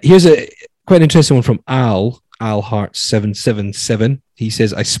 Here's a quite interesting one from Al Hart 777. He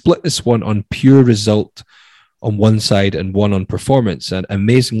says, I split this one on pure result on one side and one on performance, and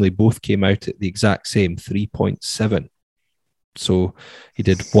amazingly both came out at the exact same 3.7. So he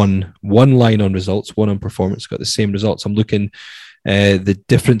did one line on results, one on performance, got the same results. I'm looking, the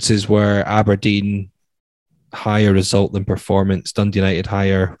differences were Aberdeen higher result than performance, Dundee United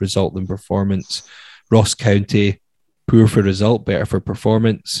higher result than performance, Ross County poor for result, better for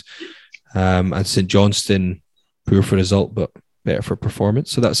performance, and St Johnstone poor for result but better for performance.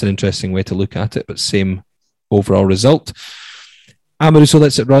 So that's an interesting way to look at it, but same overall result. Amaruso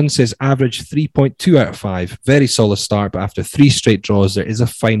Lets It Run says average 3.2 out of 5. Very solid start, but after 3 straight draws, there is a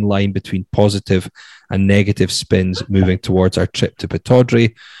fine line between positive and negative spins moving towards our trip to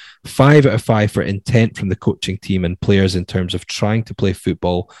Pittodrie. 5 out of 5 for intent from the coaching team and players in terms of trying to play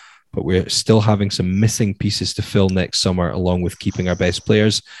football, but we're still having some missing pieces to fill next summer, along with keeping our best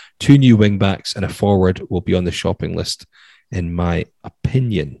players. 2 new wing-backs and a forward will be on the shopping list, in my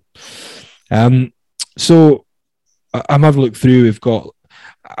opinion. So I'm having a look through. We've got,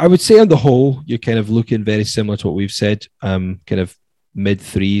 I would say on the whole, you're kind of looking very similar to what we've said, kind of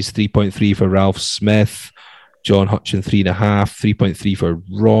mid-3s, 3.3 for Ralph Smith, John Hutchin 3.5, 3.3 for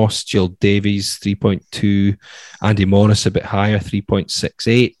Ross, Jill Davies 3.2, Andy Morris a bit higher,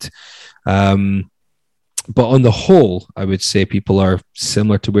 3.68. But on the whole, I would say people are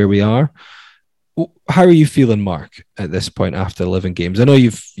similar to where we are. How are you feeling, Mark, at this point after 11 games? I know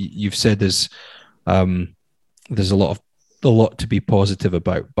you've said there's a lot to be positive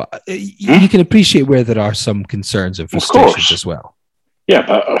about, but you can appreciate where there are some concerns and frustrations as well. Yeah,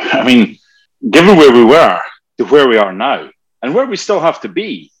 but I mean, given where we were to where we are now and where we still have to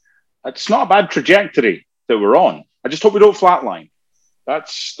be, it's not a bad trajectory that we're on. I just hope we don't flatline.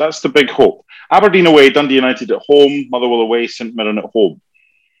 That's the big hope. Aberdeen away, Dundee United at home, Motherwell away, St Mirren at home.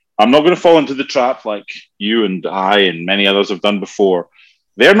 I'm not going to fall into the trap like you and I and many others have done before.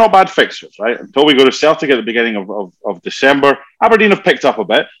 They're not bad fixtures, right? Until we go to Celtic at the beginning of December. Aberdeen have picked up a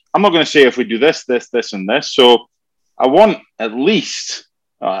bit. I'm not going to say if we do this, and this. So I want at least,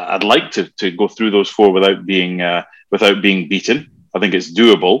 I'd like to go through those 4 without being beaten. I think it's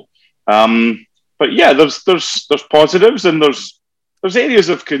doable. But yeah, there's positives and there's areas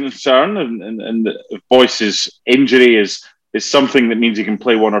of concern, and if Boyce's injury is something that means he can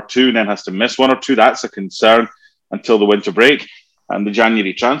play 1 or 2 and then has to miss 1 or 2, that's a concern until the winter break and the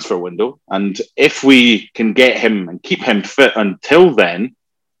January transfer window. And if we can get him and keep him fit until then,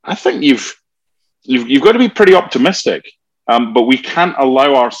 I think you've got to be pretty optimistic. But we can't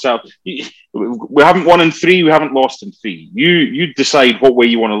allow ourselves. We haven't won in 3. We haven't lost in 3. You decide what way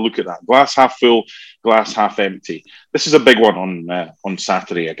you want to look at that. Glass half full, glass half empty. This is a big one on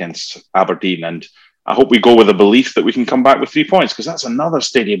Saturday against Aberdeen, and I hope we go with a belief that we can come back with 3 points, because that's another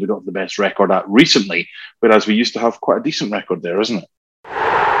stadium we got the best record at recently, whereas we used to have quite a decent record there, isn't it?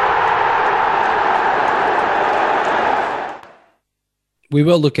 We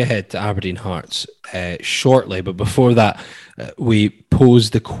will look ahead to Aberdeen Hearts shortly, but before that, we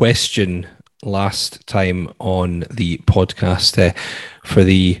posed the question last time on the podcast for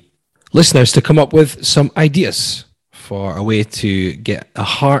the listeners to come up with some ideas for a way to get a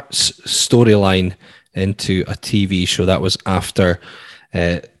Hearts storyline into a TV show. That was after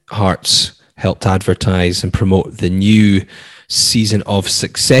Hearts helped advertise and promote the new season of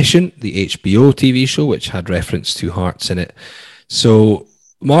Succession, the HBO TV show, which had reference to Hearts in it. So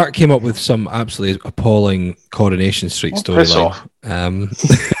Mark came up with some absolutely appalling Coronation Street storyline.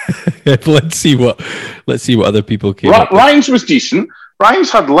 Let's see what other people came up with. Ryan's was decent.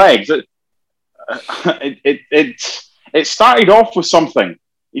 Ryan's had legs. It started off with something.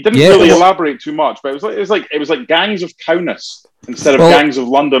 He didn't really elaborate too much, but it was like Gangs of Kaunas instead of Gangs of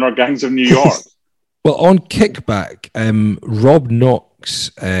London or Gangs of New York. Well, on Kickback, Rob Knox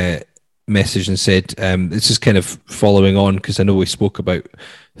messaged and said, this is kind of following on because I know we spoke about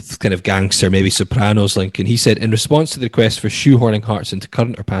kind of gangster, maybe Sopranos link, and he said, in response to the request for shoehorning Hearts into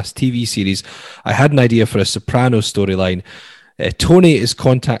current or past TV series, I had an idea for a Sopranos storyline. Tony is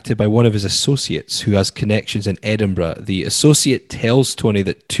contacted by one of his associates who has connections in Edinburgh. The associate tells Tony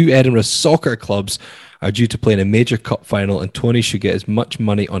that 2 Edinburgh soccer clubs are due to play in a major cup final and Tony should get as much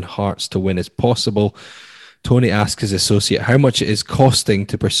money on Hearts to win as possible. Tony asks his associate how much it is costing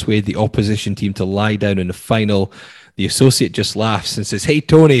to persuade the opposition team to lie down in the final. The associate just laughs and says, hey,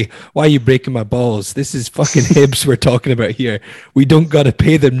 Tony, why are you breaking my balls? This is fucking Hibs we're talking about here. We don't got to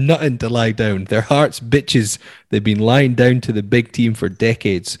pay them nothing to lie down. They're Hearts bitches. They've been lying down to the big team for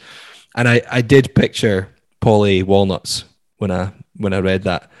decades. And I did picture Paulie Walnuts when I read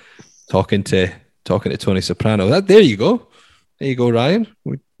that, talking to Tony Soprano. There you go. There you go, Ryan.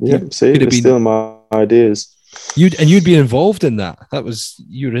 You're stealing my ideas. You'd be involved in that.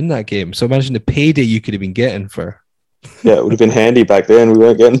 You were in that game. So imagine the payday you could have been getting for. Yeah, it would have been handy back then. We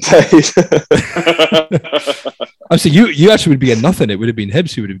weren't getting paid. I say you actually would be getting nothing. It would have been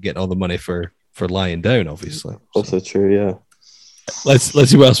Hibs who would have been getting all the money for lying down, obviously. Also true, yeah. Let's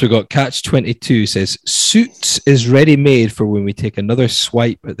see what else we got. Catch 22 says Suits is ready made for when we take another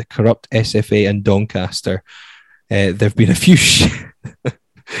swipe at the corrupt SFA and Doncaster. There've been a few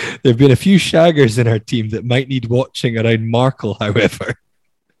shaggers in our team that might need watching around Markle, however.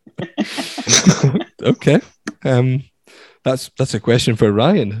 Okay. That's a question for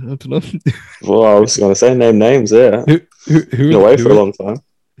Ryan. I don't know. Well, I was going to say name names there. Who been away for a long time.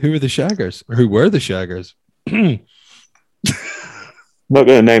 Who are the shaggers? Or who were the shaggers? I'm not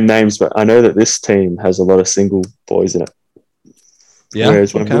going to name names, but I know that this team has a lot of single boys in it. Yeah.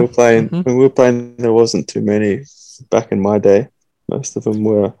 Whereas when we were playing, there wasn't too many back in my day. Most of them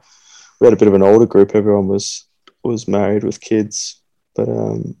were. We had a bit of an older group. Everyone was married with kids. But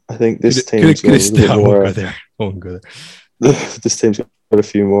I think this team's got a little bit more. This team's got a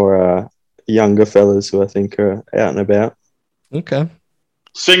few more younger fellas who I think are out and about. Okay.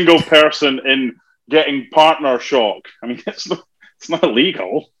 Single person in getting partner shock. I mean, it's not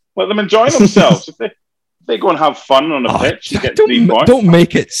illegal. Let them enjoy themselves. If they go and have fun on a pitch, you get 3 points. Don't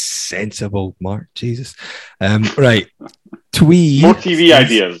make it sensible, Mark. Jesus. Right. Twee. More TV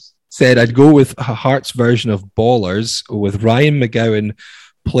ideas. Said I'd go with a Hearts version of Ballers with Ryan McGowan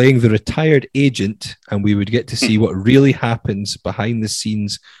playing the retired agent, and we would get to see what really happens behind the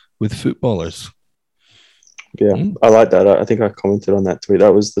scenes with footballers. Yeah, I like that. I think I commented on that tweet.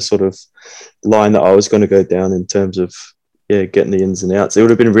 That was the sort of line that I was going to go down in terms of getting the ins and outs. It would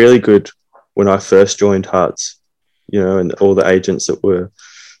have been really good when I first joined Hearts, and all the agents that were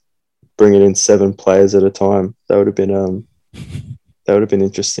bringing in 7 players at a time. That would have been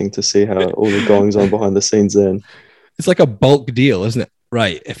interesting to see how all the goings on behind the scenes then. It's like a bulk deal, isn't it?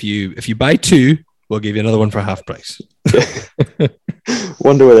 Right. If you buy 2, we'll give you another one for half price.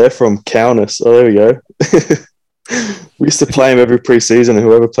 Wonder where they're from. Kaunas. Oh, there we go. We used to play them every pre-season, and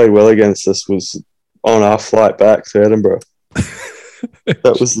whoever played well against us was on our flight back to Edinburgh.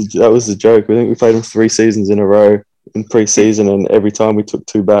 That was the joke. I think we played them 3 seasons in a row in pre-season, and every time we took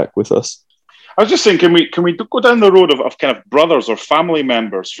 2 back with us. I was just saying, can we go down the road of kind of brothers or family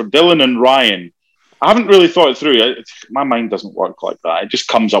members for Dylan and Ryan? I haven't really thought it through. My mind doesn't work like that. It just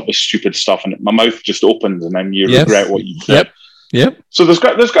comes up with stupid stuff, and my mouth just opens, and then you regret what you said. Yep. So there's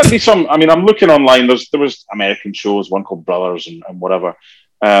got to be some. I mean, I'm looking online. There was American shows, one called Brothers and whatever.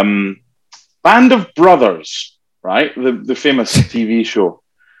 Band of Brothers, right? The famous TV show.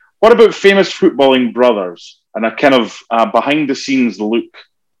 What about famous footballing brothers and a kind of behind the scenes look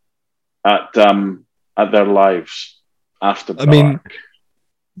at their lives after dark?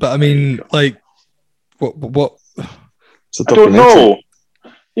 I mean, like what? I don't know.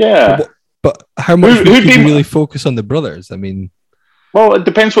 Yeah. But how much would you really focus on the brothers? I mean, well, it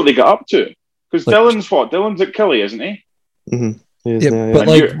depends what they got up to. Because Dylan's at Killie, isn't he? Mm-hmm. But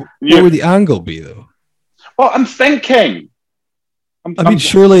what would the angle be though? Well, I'm thinking.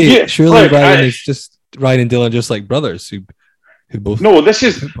 Surely Ryan is just Ryan and Dylan just like brothers who both. No,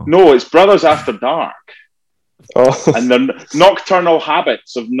 it's brothers after dark. Oh. And the nocturnal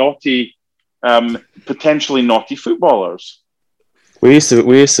habits of naughty, potentially naughty footballers. We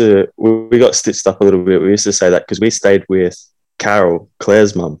got stitched up a little bit. We used to say that because we stayed with Carol,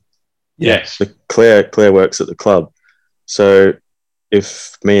 Claire's mum. Yes. So Claire works at the club. So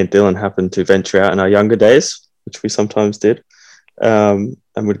if me and Dylan happened to venture out in our younger days, which we sometimes did, and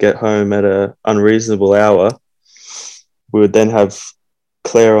would get home at an unreasonable hour, we would then have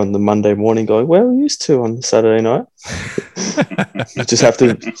Claire on the Monday morning going, where were you to on Saturday night? Just have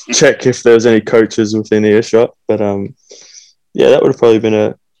to check if there was any coaches within earshot. But yeah, that would have probably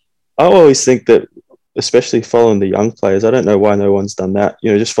been I always think that, especially following the young players, I don't know why no one's done that.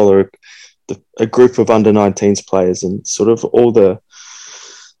 You know, just follow a group of under-19s players and sort of all the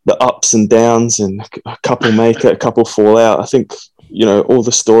ups and downs, and a couple make it, a couple fall out. I think, you know, all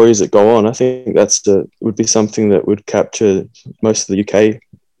the stories that go on, I think would be something that would capture most of the UK. It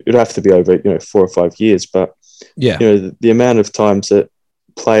would have to be over, 4 or 5 years. But, yeah, you know, the amount of times that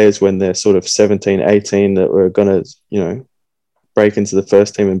players, when they're sort of 17, 18, that were going to, break into the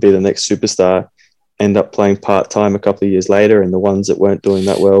first team and be the next superstar, end up playing part-time a couple of years later, and the ones that weren't doing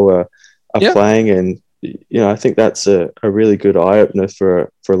that well are playing. And, I think that's a really good eye-opener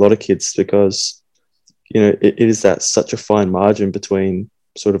for a lot of kids, because, it is that such a fine margin between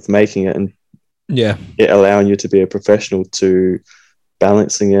sort of making it and it allowing you to be a professional, to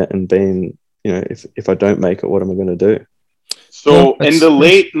balancing it and being, if I don't make it, what am I going to do? So in the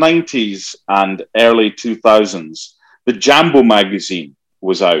late 90s and early 2000s, the Jambo magazine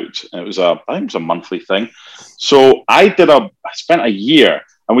was out. It was I think it was a monthly thing. So I spent a year,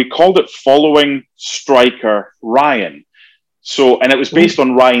 and we called it Following Striker Ryan. So, and it was based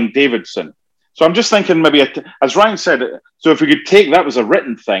on Ryan Davidson. So I'm just thinking maybe, as Ryan said, so if we could take that was a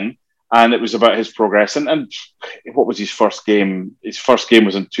written thing, and it was about his progress. And what was his first game? His first game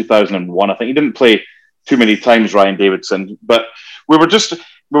was in 2001. I think he didn't play too many times, Ryan Davidson, but we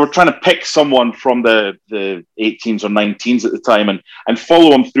were trying to pick someone from the 18s or 19s at the time and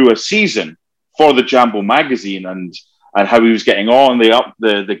follow him through a season for the Jambo magazine and how he was getting on,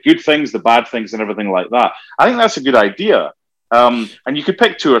 the good things, the bad things, and everything like that. I think that's a good idea. And you could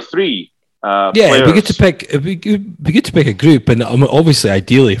pick 2 or 3 players. It'd be good to pick a group, and obviously,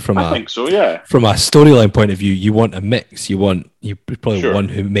 ideally, from a storyline point of view, you want a mix. You probably want one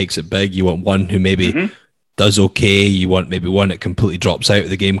who makes it big. You want one who maybe does okay. You want maybe one that completely drops out of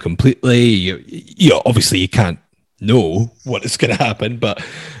the game completely. You obviously you can't know what is going to happen, but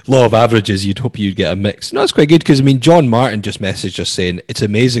law of averages, you'd hope you'd get a mix. No, it's quite good, because I mean, John Martin just messaged us saying it's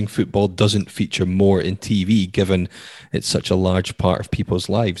amazing football doesn't feature more in TV, given it's such a large part of people's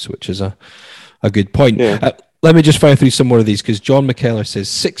lives, which is a good point. Yeah. Let me just fire through some more of these, because John McKellar says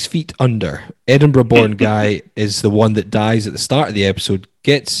 6 feet under. Edinburgh-born guy is the one that dies at the start of the episode,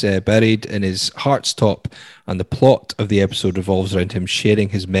 gets buried in his Hearts top, and the plot of the episode revolves around him sharing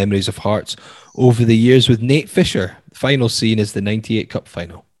his memories of Hearts over the years with Nate Fisher. The final scene is the 98 Cup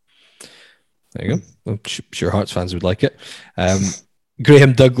final. There you go. I'm sure Hearts fans would like it.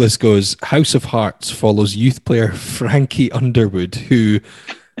 Graham Douglas goes, House of Hearts follows youth player Frankie Underwood, who,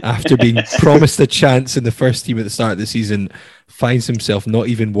 after being promised a chance in the first team at the start of the season, finds himself not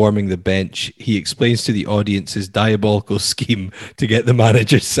even warming the bench. He explains to the audience his diabolical scheme to get the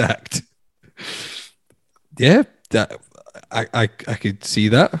manager sacked. Yeah, I could see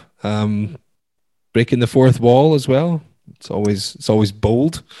that. Breaking the fourth wall as well. It's always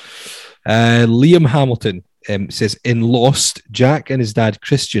bold. Liam Hamilton says, in Lost, Jack and his dad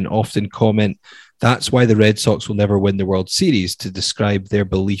Christian often comment, that's why the Red Sox will never win the World Series, to describe their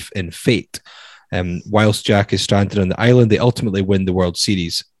belief in fate. Whilst Jack is stranded on the island, they ultimately win the World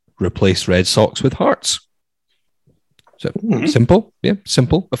Series, replace Red Sox with Hearts. So simple,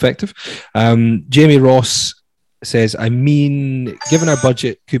 effective. Jamie Ross says, I mean, given our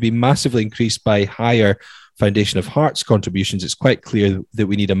budget could be massively increased by higher Foundation of Hearts contributions, it's quite clear that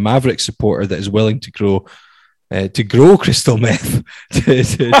we need a maverick supporter that is willing to grow to grow crystal meth to make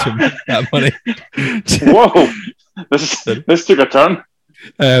that money. Whoa, this took a turn.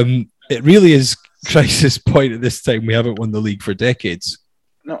 It really is crisis point at this time. We haven't won the league for decades.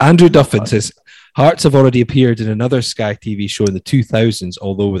 No, Andrew Duffin says, Hearts have already appeared in another Sky TV show in the 2000s,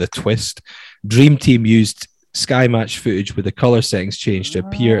 although with a twist. Dream Team used Sky Match footage with the colour settings changed to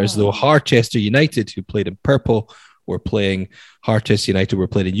appear as though Harchester United, who played in purple, were playing Harchester United were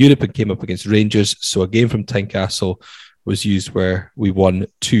playing in Europe and came up against Rangers. So a game from Tynecastle was used where we won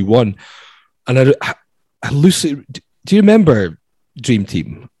 2-1. And I loosely, do you remember Dream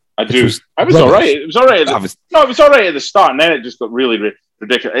Team? I do. I was all right. It was all right. It was all right at the start, and then it just got really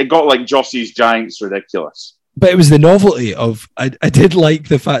ridiculous. It got like Jossie's Giants ridiculous. But it was the novelty of. I did like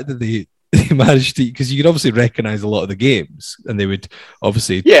the fact that they managed to, because you could obviously recognise a lot of the games, and they would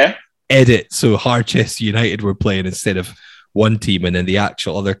obviously edit so Harchester United were playing instead of one team, and then the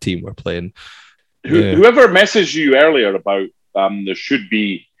actual other team were playing. Whoever messaged you earlier about there should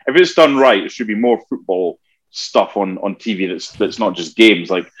be, if it's done right, there should be more football stuff on TV that's not just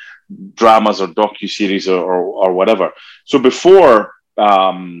games, like dramas or docuseries or whatever. So before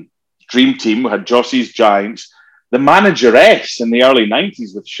Dream Team, we had Jossie's Giants. The Manageress in the early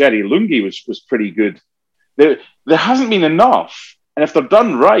 90s with Sherry Lungi was pretty good. There hasn't been enough. And if they're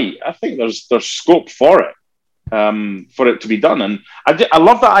done right, I think there's scope for it to be done. And I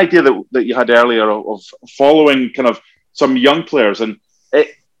love that idea that you had earlier of following kind of some young players. And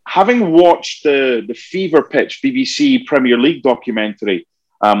having watched the Fever Pitch BBC Premier League documentary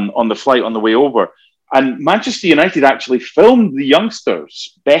on the flight on the way over, and Manchester United actually filmed the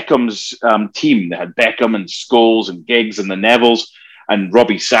youngsters, Beckham's team. They had Beckham and Scholes and Giggs and the Nevilles, and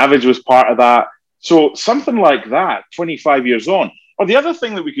Robbie Savage was part of that. So something like that, 25 years on. Or the other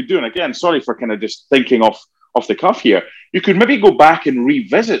thing that we could do, and again, sorry for kind of just thinking off the cuff here, you could maybe go back and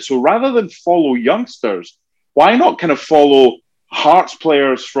revisit. So rather than follow youngsters, why not kind of follow Hearts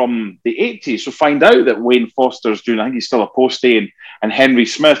players from the 80s? So find out that Wayne Foster's doing, I think he's still a postie, and Henry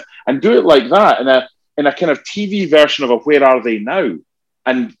Smith, and do it like that in a kind of TV version of a Where Are They Now?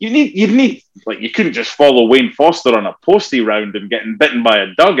 And you need like, you couldn't just follow Wayne Foster on a postie round and getting bitten by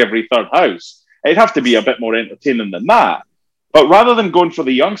a dog every third house. It'd have to be a bit more entertaining than that. But rather than going for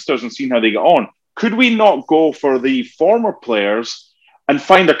the youngsters and seeing how they get on, could we not go for the former players and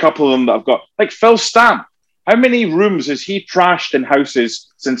find a couple of them that have got, like Phil Stamp? How many rooms has he trashed in houses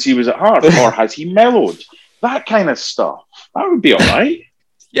since he was at Hearts, or has he mellowed? That kind of stuff. That would be all right.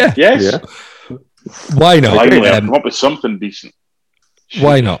 Yeah. Yes. Yeah. Why not? Finally, I've come up with something decent.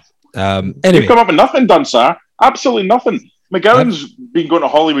 Why not? Anyway. You've come up with nothing, Dunsar. Absolutely nothing. McGowan's been going to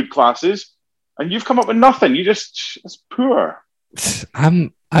Hollywood classes, and you've come up with nothing. It's poor.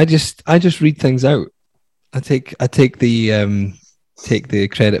 I just read things out. I take the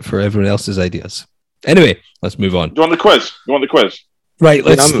credit for everyone else's ideas. Anyway, let's move on. Do you want the quiz? Right,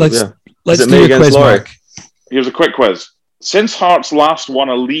 let's do a quiz, Laurie? Mark. Here's a quick quiz. Since Hearts last won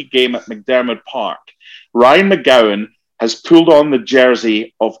a league game at McDermott Park, Ryan McGowan has pulled on the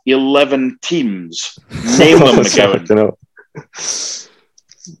jersey of 11 teams. Name them, McGowan.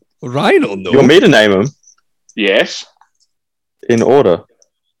 Ryan will know. You want me to name them? Yes. In order?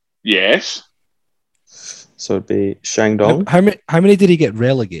 Yes. So it'd be Shandong. How many did he get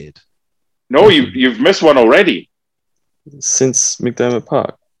relegated? No, you've missed one already. Since McDermott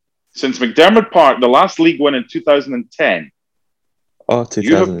Park? Since McDermott Park, the last league win in 2010. Oh,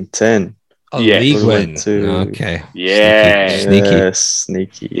 2010. League win. Okay. Yeah. Sneaky. Yeah,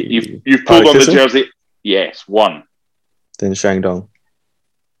 sneaky. You've pulled on the jersey. Yes, 1. Then Shandong.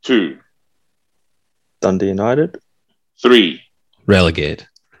 2. Dundee United. 3. Relegated.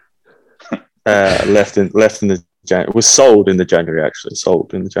 Left in the January. Was sold in the January, actually. Was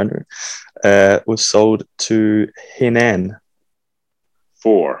sold to Henan.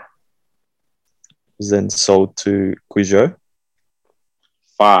 4. Was then sold to Guizhou.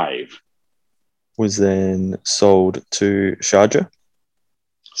 5. Was then sold to Sharjah.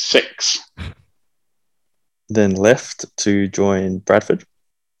 6. Then left to join Bradford.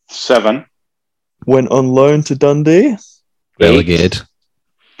 7. Went on loan to Dundee. Relegated.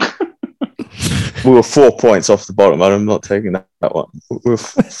 We were 4 points off the bottom. I'm not taking that one. We were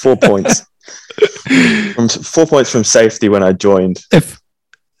 4 points. 4 points from safety when I joined.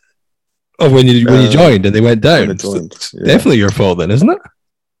 When you joined and they went down. When I joined, Definitely your fault then, isn't it?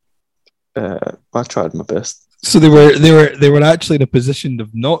 I tried my best. So they were actually in a position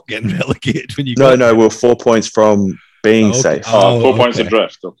of not getting relegated when you. No, we were 4 points from being safe. 4 points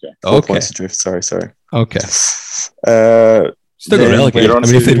adrift. Okay. 4 points adrift. Sorry. Okay. Still got relegated. I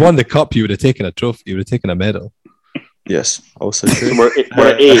mean, if they'd won the cup, you would have taken a trophy. You would have taken a medal. Yes, also true. We're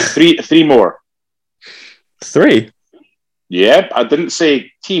at 8. Three more. 3? Yeah, I didn't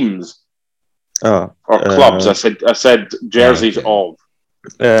say teams Oh, or clubs. I said jerseys of.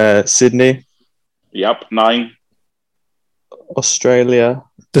 Sydney. Yep, 9. Australia.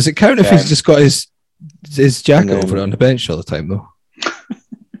 Does it count if he's just got his jacket over it on the bench all the time, though?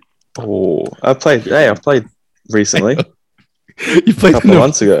 Oh, I've played recently. You played a couple of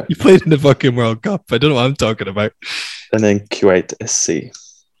months ago. You played in the fucking World Cup. I don't know what I'm talking about. And then Kuwait SC.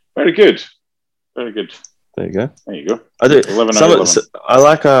 Very good. Very good. There you go. There you go. I do. I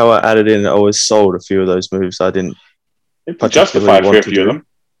like how I added in. I always sold a few of those moves. I didn't justify for a few of them.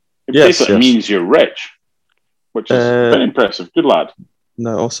 It basically means you're rich, which is very impressive. Good lad.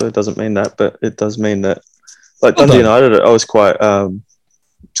 No, also it doesn't mean that, but it does mean that. Like Dundee United, I was quite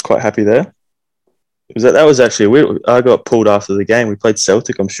happy there. That was actually weird. I got pulled after the game. We played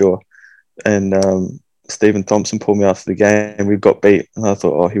Celtic, I'm sure, and Stephen Thompson pulled me after the game. We got beat, and I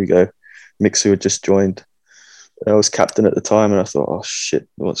thought, oh, here we go. Mixu had just joined. I was captain at the time, and I thought, oh shit,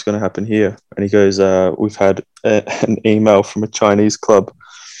 what's going to happen here? And he goes, we've had an email from a Chinese club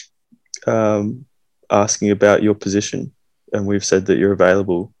asking about your position, and we've said that you're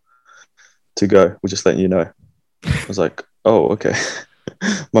available to go. We're just letting you know. I was like, oh, okay.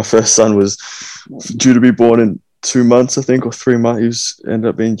 My first son was due to be born in 2 months, I think, or 3 months. He ended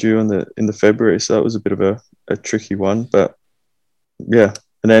up being due in the February, so that was a bit of a tricky one. But yeah,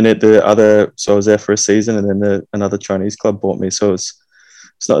 and then so I was there for a season, and then another Chinese club bought me. So it's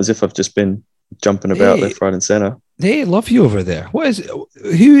not as if I've just been jumping about left, right, and centre. They love you over there. What is it?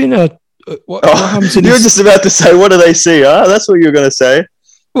 Who in a? What happens in? You were just about to say, what do they see? Huh? That's what you were going to say.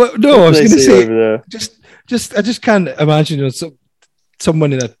 Well, no, I was going to say I just can't imagine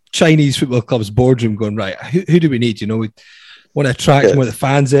someone in a Chinese football club's boardroom going, right, who do we need? You know, we want to attract more of the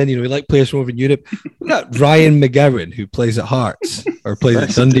fans in. You know, we like players from over in Europe. We got Ryan McGowan, who plays at Hearts or plays at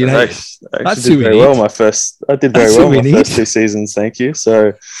Dundee United. That's who we need. I did very well my first 2 seasons, thank you.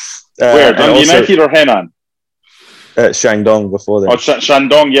 So, where, Dundee United or Henan? Shandong before then. Oh,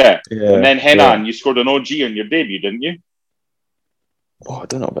 Shandong, yeah. And then Henan, you scored an OG on your debut, didn't you? Oh, I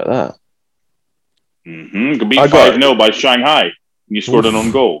don't know about that. Mm-hmm. Could be 5-0 by Shanghai. And you scored an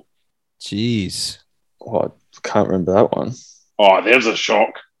own goal. Jeez. Oh, I can't remember that one. Oh, there's a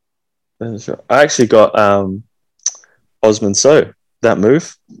shock. I actually got Osman Sow, that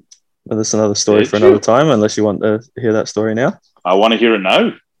move. But that's another story for another time, unless you want to hear that story now. I want to hear it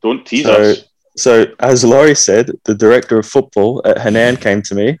now. Don't tease us. So, as Laurie said, the director of football at Henan came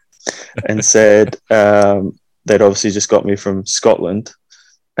to me and said they'd obviously just got me from Scotland.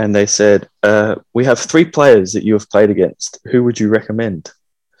 And they said, we have 3 players that you have played against. Who would you recommend?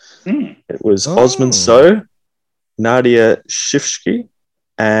 It was Osman Sow, Nadia Shifsky,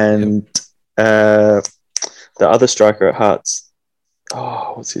 and the other striker at Hearts.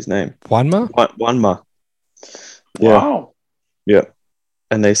 Oh, what's his name? Wanma. Yeah. Wow. Yeah.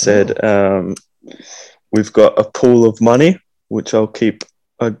 And they said, we've got a pool of money, which I'll keep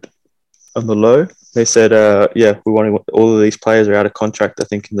on the low. They said, we want all of these players are out of contract, I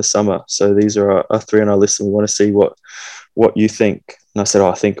think, in the summer. So these are our 3 on our list, and we want to see what you think. And I said,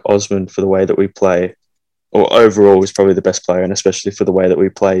 I think Osman, for the way that we play, or overall, is probably the best player, and especially for the way that we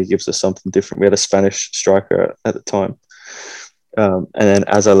play, he gives us something different. We had a Spanish striker at the time. And then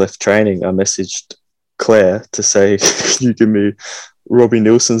as I left training, I messaged Claire to say, can you give me Robbie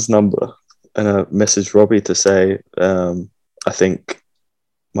Nielsen's number? And I messaged Robbie to say, I think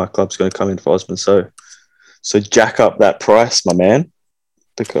my club's going to come in for Osman. So jack up that price, my man,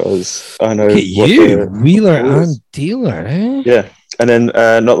 because I know wheeler and dealer. Eh? Yeah, and then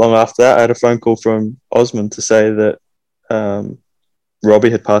not long after that, I had a phone call from Osman to say that Robbie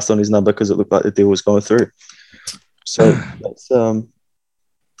had passed on his number because it looked like the deal was going through. So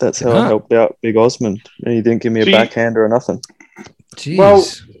that's how I helped out Big Osman, and he didn't give me a backhand or nothing. Jeez. Well,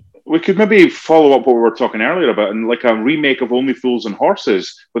 we could maybe follow up what we were talking earlier about, and like a remake of Only Fools and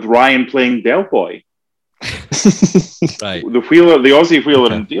Horses with Ryan playing Del Boy. Right. The Aussie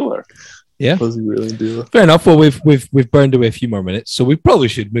wheeler and dealer. Yeah. Aussie wheeler and dealer. Fair enough. Well, we've burned away a few more minutes, so we probably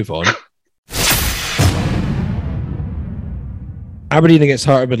should move on. Aberdeen against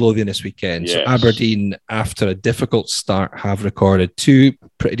Heart of Midlothian this weekend. Yes. So Aberdeen, after a difficult start, have recorded 2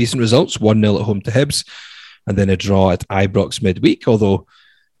 pretty decent results, 1-0 at home to Hibs, and then a draw at Ibrox midweek, although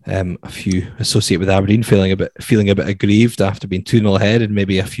a few associate with Aberdeen feeling a bit aggrieved after being 2-0 ahead and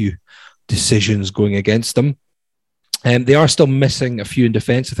maybe a few decisions going against them. They are still missing a few in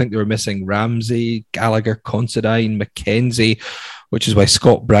defence. I think they were missing Ramsey, Gallagher, Considine, McKenzie, which is why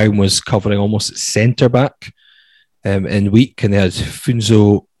Scott Brown was covering almost at centre-back in week, and they had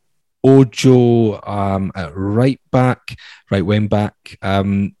Funzo Ojo at right wing back.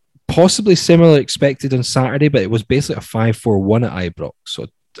 possibly similarly expected on Saturday, but it was basically a 5-4-1 at Ibrox. So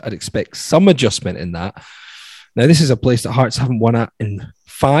I'd expect some adjustment in that. Now, this is a place that Hearts haven't won at in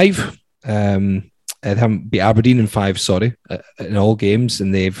 5. They haven't beat Aberdeen in 5, in all games,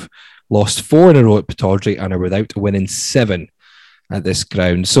 and they've lost 4 in a row at Pittodrie and are without a win in 7 at this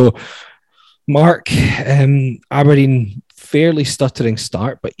ground. So, Mark, Aberdeen, fairly stuttering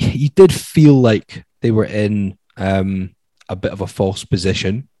start, but you did feel like they were in a bit of a false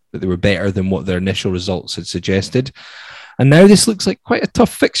position, that they were better than what their initial results had suggested. And now this looks like quite a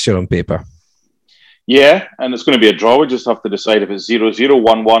tough fixture on paper. Yeah, and it's going to be a draw. We just have to decide if it's 0-0,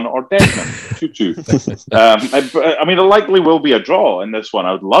 1-1, or Desmond 2-2. I mean, it likely will be a draw in this one.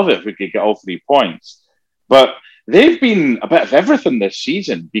 I would love it if we could get all 3 points. But they've been a bit of everything this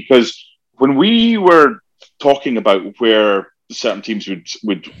season, because when we were talking about where certain teams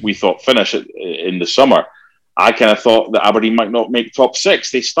we thought finish in the summer, I kind of thought that Aberdeen might not make top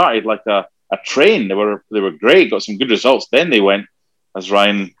 6. They started like a train. They were great, got some good results. Then they went, as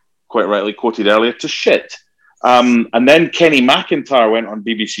Ryan quite rightly quoted earlier, to shit. And then Kenny McIntyre went on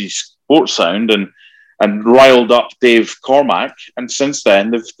BBC Sports Sound and riled up Dave Cormack. And since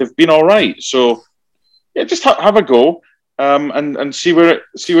then, they've been all right. So yeah, just have a go and see where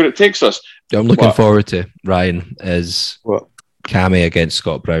it takes us. I'm looking forward to Ryan as Cammy against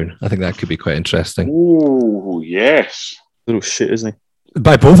Scott Brown. I think that could be quite interesting. Oh yes, little shit, isn't he?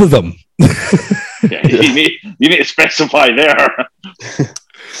 By both of them. Yeah, you need to specify there.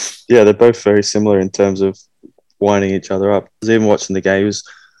 Yeah, they're both very similar in terms of winding each other up. I was even watching the game. He was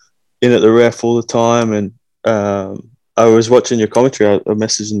in at the ref all the time, and I was watching your commentary. I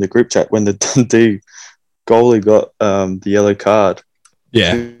messaged in the group chat when the Dundee goalie got the yellow card.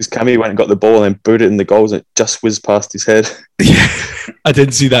 Yeah, his Cammy went and got the ball and booted it in the goals, and it just whizzed past his head. Yeah, I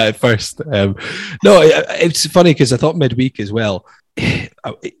didn't see that at first. No, it's funny because I thought midweek as well.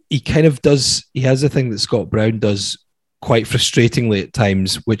 He kind of does. He has a thing that Scott Brown does quite frustratingly at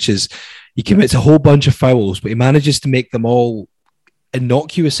times, which is he commits a whole bunch of fouls, but he manages to make them all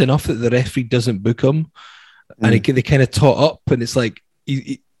innocuous enough that the referee doesn't book them, and they kind of tot up, and it's like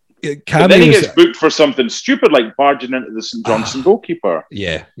and then he gets booked for something stupid like barging into the St Johnstone goalkeeper.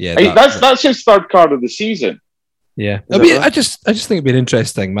 Yeah. That's his 3rd card of the season. Yeah, I just think it'd be an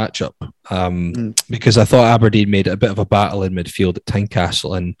interesting matchup because I thought Aberdeen made it a bit of a battle in midfield at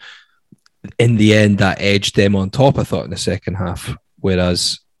Tynecastle, and in the end that edged them on top, I thought, in the second half,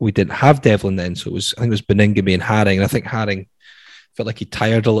 whereas we didn't have Devlin then, so I think it was Beningame and Haring, and I think Haring felt like he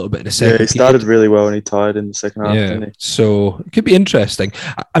tired a little bit in the second. Yeah, he started really well and he tired in the second half, didn't he? So it could be interesting.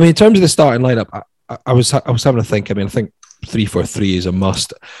 I mean, in terms of the starting lineup, I was having a think. I mean, I think 3-4-3 is a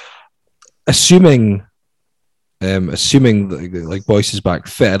must. Assuming like Boyce is back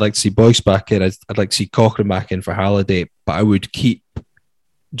fit, I'd like to see Boyce back in. I'd like to see Cochrane back in for Halliday, but I would keep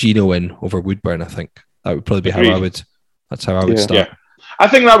Gino in over Woodburn. I think that would probably be how I would. That's how I would start. Yeah. I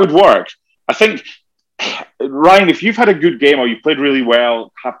think that would work. I think, Ryan, if you've had a good game or you've played really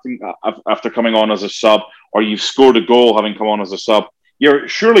well after coming on as a sub, or you've scored a goal having come on as a sub, you're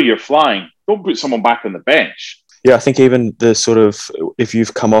flying. Don't put someone back on the bench. Yeah, I think even the sort of, if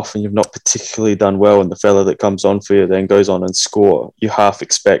you've come off and you've not particularly done well, and the fella that comes on for you then goes on and score, you half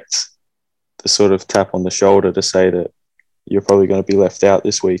expect the sort of tap on the shoulder to say that you're probably going to be left out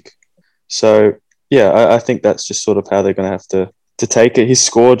this week. So yeah, I think that's just sort of how they're going to have to take it. He's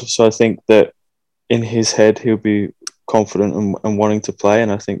scored, so I think that in his head he'll be confident and wanting to play,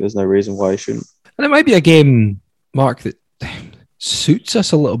 and I think there's no reason why he shouldn't. And it might be a game, Mark, that suits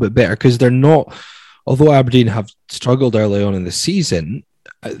us a little bit better because they're not, although Aberdeen have struggled early on in the season,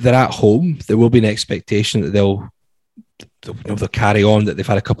 they're at home. There will be an expectation that they'll carry on, that they've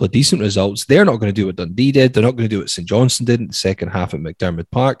had a couple of decent results. They're not going to do what Dundee did. They're not going to do what St Johnstone did in the second half at McDermott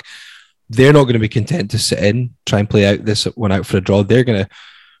Park. They're not going to be content to sit in, try and play out this one out for a draw. They're going to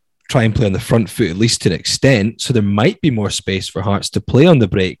try and play on the front foot, at least to an extent. So there might be more space for Hearts to play on the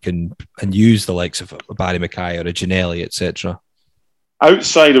break and use the likes of a Barry Mackay or a Ginnelly, etc.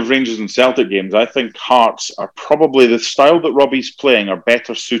 Outside of Rangers and Celtic games, I think Hearts are probably, the style that Robbie's playing, are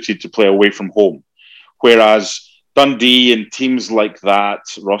better suited to play away from home. Whereas Dundee and teams like that,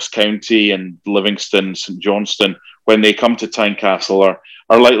 Ross County and Livingston, St Johnstone, when they come to Tynecastle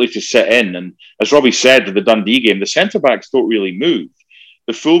are likely to sit in. And as Robbie said with the Dundee game, the centre-backs don't really move.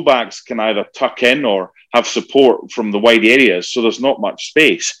 The full-backs can either tuck in or have support from the wide areas, so there's not much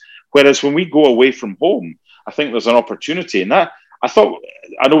space. Whereas when we go away from home, I think there's an opportunity. And that,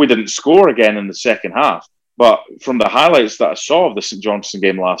 I know we didn't score again in the second half, but from the highlights that I saw of the St Johnstone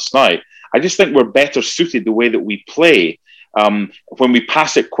game last night, I just think we're better suited the way that we play. When we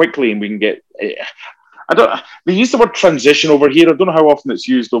pass it quickly and we can get... They use the word transition over here. I don't know how often it's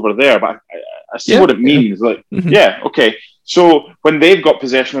used over there, but I see what it means. Like, okay. So when they've got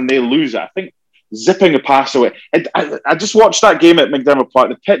possession and they lose it, I think zipping a pass away. I just watched that game at McDermott Park.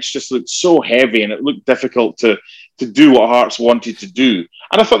 The pitch just looked so heavy and it looked difficult to do what Hearts wanted to do.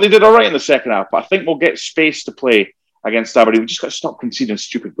 And I thought they did all right in the second half, but I think we'll get space to play against Aberdeen. We just got to stop conceding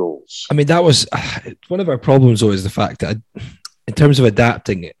stupid goals. I mean, that was one of our problems, though, is the fact that in terms of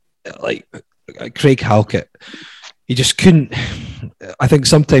adapting it, like Craig Halkett, he just couldn't. I think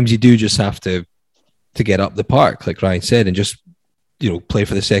sometimes you do just have to get up the park, like Ryan said, and just play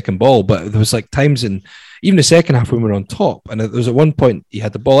for the second ball. But there was like times in even the second half when we were on top, and there was at one point he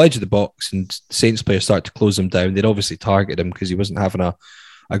had the ball edge of the box, and Saints players started to close him down. They'd obviously targeted him because he wasn't having a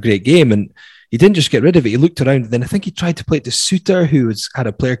great game, and he didn't just get rid of it. He looked around, and then I think he tried to play it to Suter, who had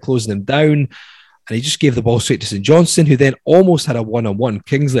a player closing him down, and he just gave the ball straight to St. Johnstone, who then almost had a one-on-one.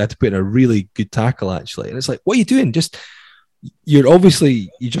 Kingsley had to put in a really good tackle, actually. And it's like, what are you doing? You're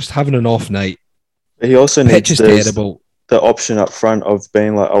just having an off night. He also needs terrible. The option up front of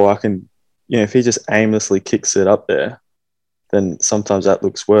being like, I can, if he just aimlessly kicks it up there, then sometimes that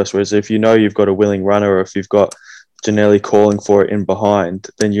looks worse. Whereas if you've got a willing runner, or if you've got Giannelli calling for it in behind,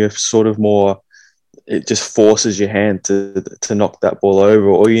 then you're sort of more, it just forces your hand to knock that ball over.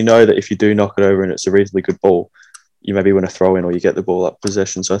 Or that if you do knock it over and it's a reasonably good ball, you maybe win a throw in or you get the ball up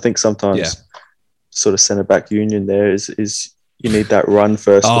possession. So I think sometimes sort of centre back union there is you need that run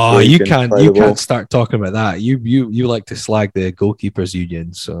first. Oh, you can't start talking about that. You like to slag the goalkeepers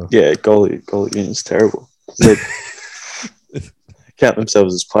union. So yeah, goalie union's terrible. They count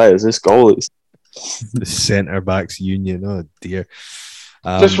themselves as players. This goalies. The centre backs union. Oh dear.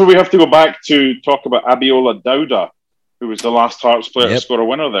 Just where we have to go back to talk about Abiola Dauda, who was the last Hearts player to score a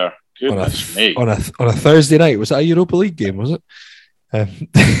winner there. Goodness me. On a Thursday night. Was that a Europa League game, was it?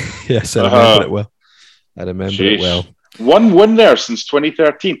 Yes, I remember it well. I remember it well. One win there since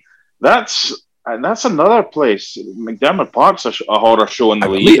 2013. That's another place. McDermott Park's a horror show in the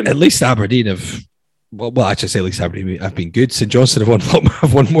league. At least Aberdeen have. Well, actually, say at least Aberdeen have been good. St. Johnstone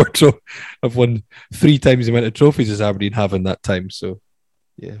have won 3 times the amount of trophies as Aberdeen have in that time. So,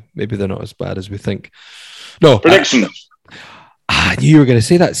 yeah, maybe they're not as bad as we think. No prediction. I knew you were going to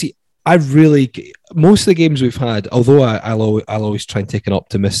say that. See, most of the games we've had, although I'll always try and take an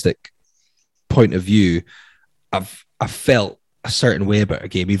optimistic point of view, I've felt a certain way about a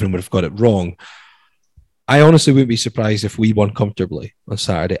game, even when I've got it wrong. I honestly wouldn't be surprised if we won comfortably on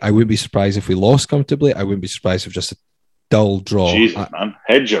Saturday. I wouldn't be surprised if we lost comfortably. I wouldn't be surprised if just a dull draw. Jesus, man.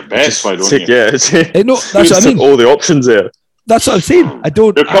 Hedge your bets, why don't you? Yeah, that's what I mean. All the options there. That's what I'm saying. I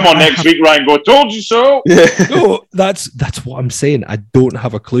don't. Come on next week, Ryan. Go, told you so. Yeah. No, that's what I'm saying. I don't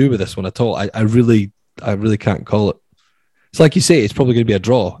have a clue with this one at all. I really can't call it. It's like you say, it's probably going to be a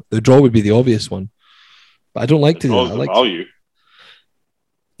draw. The draw would be the obvious one. But I don't like to do that. Value.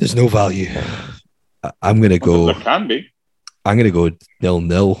 There's no value. I'm going to go. There can be. I'm going to go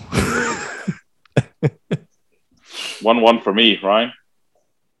 0-0. 1-1 for me, Ryan.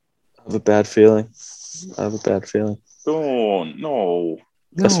 I have a bad feeling. Don't. No.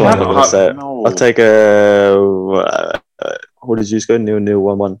 That's what I'm going to say. No. I'll take what did you go?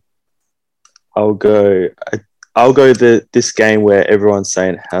 0-0, 1-1. I'll go this game where everyone's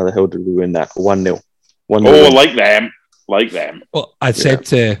saying, how the hell did we win that? 1-0. Oh, like them. Well, I said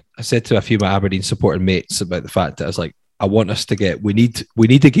to a few of my Aberdeen supporting mates about the fact that I was like, I want us to get, we need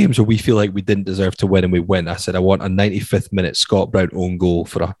the games where we feel like we didn't deserve to win and we win. I said, I want a 95th minute Scott Brown own goal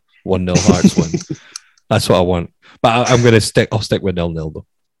for a 1-0 Hearts win. That's what I want. But I'll stick with 0-0 though.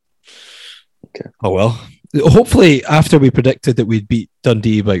 Okay. Oh well. Hopefully after we predicted that we'd beat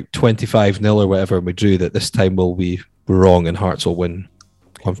Dundee about 25-0 or whatever and we drew, that this time we're wrong and Hearts will win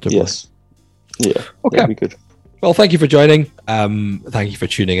comfortably. Yes. Yeah. Okay. That'd be good. Well, thank you for joining. Thank you for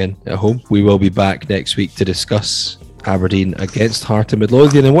tuning in at home. We will be back next week to discuss Aberdeen against Heart and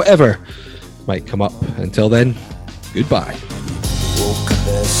Midlothian and whatever might come up. Until then, goodbye.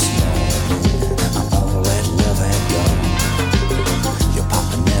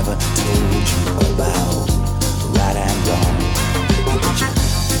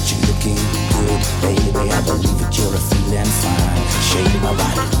 Baby, I believe that you're a feeling fine. Shake my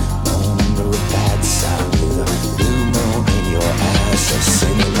body, born under a bad sign.